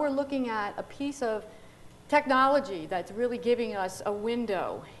 But we're looking at a piece of technology that's really giving us a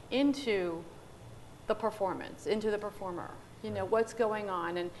window into the performance, into the performer, what's going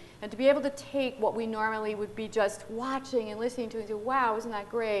on, and to be able to take what we normally would be just watching and listening to and say, wow, isn't that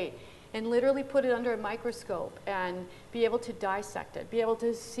great, and literally put it under a microscope and be able to dissect it, be able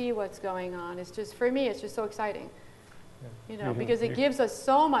to see what's going on. It's just, for me, it's just so exciting, because it gives us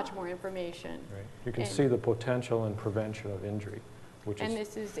so much more information. Right. You can And- see the potential and prevention of injury, which And is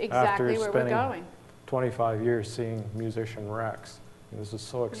this is exactly where we're spending going. 25 years seeing musician wrecks. And this is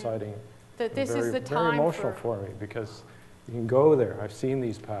so exciting. That and this is very, the very time emotional for, for me, because you can go there. I've seen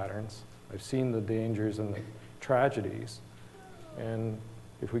these patterns. I've seen the dangers and the tragedies. And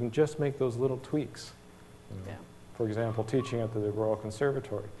if we can just make those little tweaks, Yeah. for example, teaching at the Royal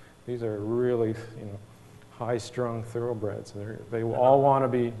Conservatory, these are really, high-strung thoroughbreds. They all want to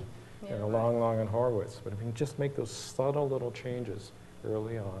be, Long and Horwitz. But if we can just make those subtle little changes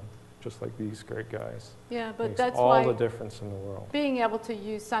early on, just like these great guys, Yeah, but makes that's all why the difference in the world. being able to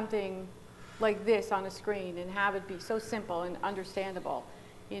use something like this on a screen and have it be so simple and understandable,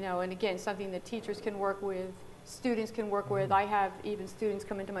 and again, something that teachers can work with, students can work with. I have even students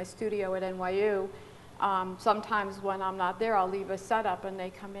come into my studio at NYU. Sometimes when I'm not there, I'll leave a setup and they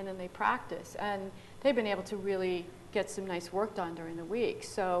come in and they practice. And they've been able to really get some nice work done during the week.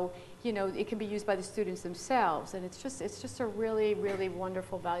 So, you know, it can be used by the students themselves, and it's just a really, really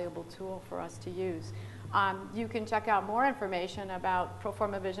wonderful, valuable tool for us to use. You can check out more information about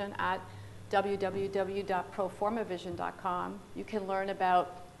Proforma Vision at www.proformavision.com. You can learn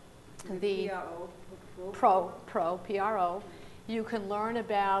about the PRO. You can learn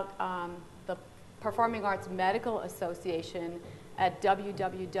about the Performing Arts Medical Association at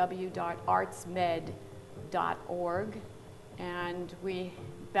www.artsmed.org. And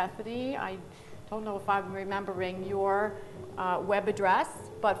Bethany, I don't know if I'm remembering your web address,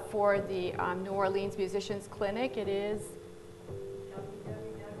 but for the New Orleans Musicians Clinic, it is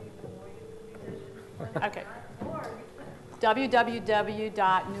okay.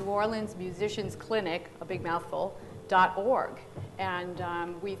 www.neworleansmusiciansclinic, a big mouthful, .org. And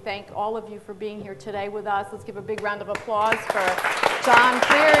we thank all of you for being here today with us. Let's give a big round of applause for John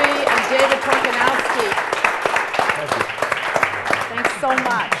Cleary and David Torkanowski. Thank you. Thanks so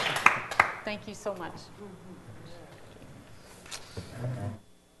much. Thank you so much.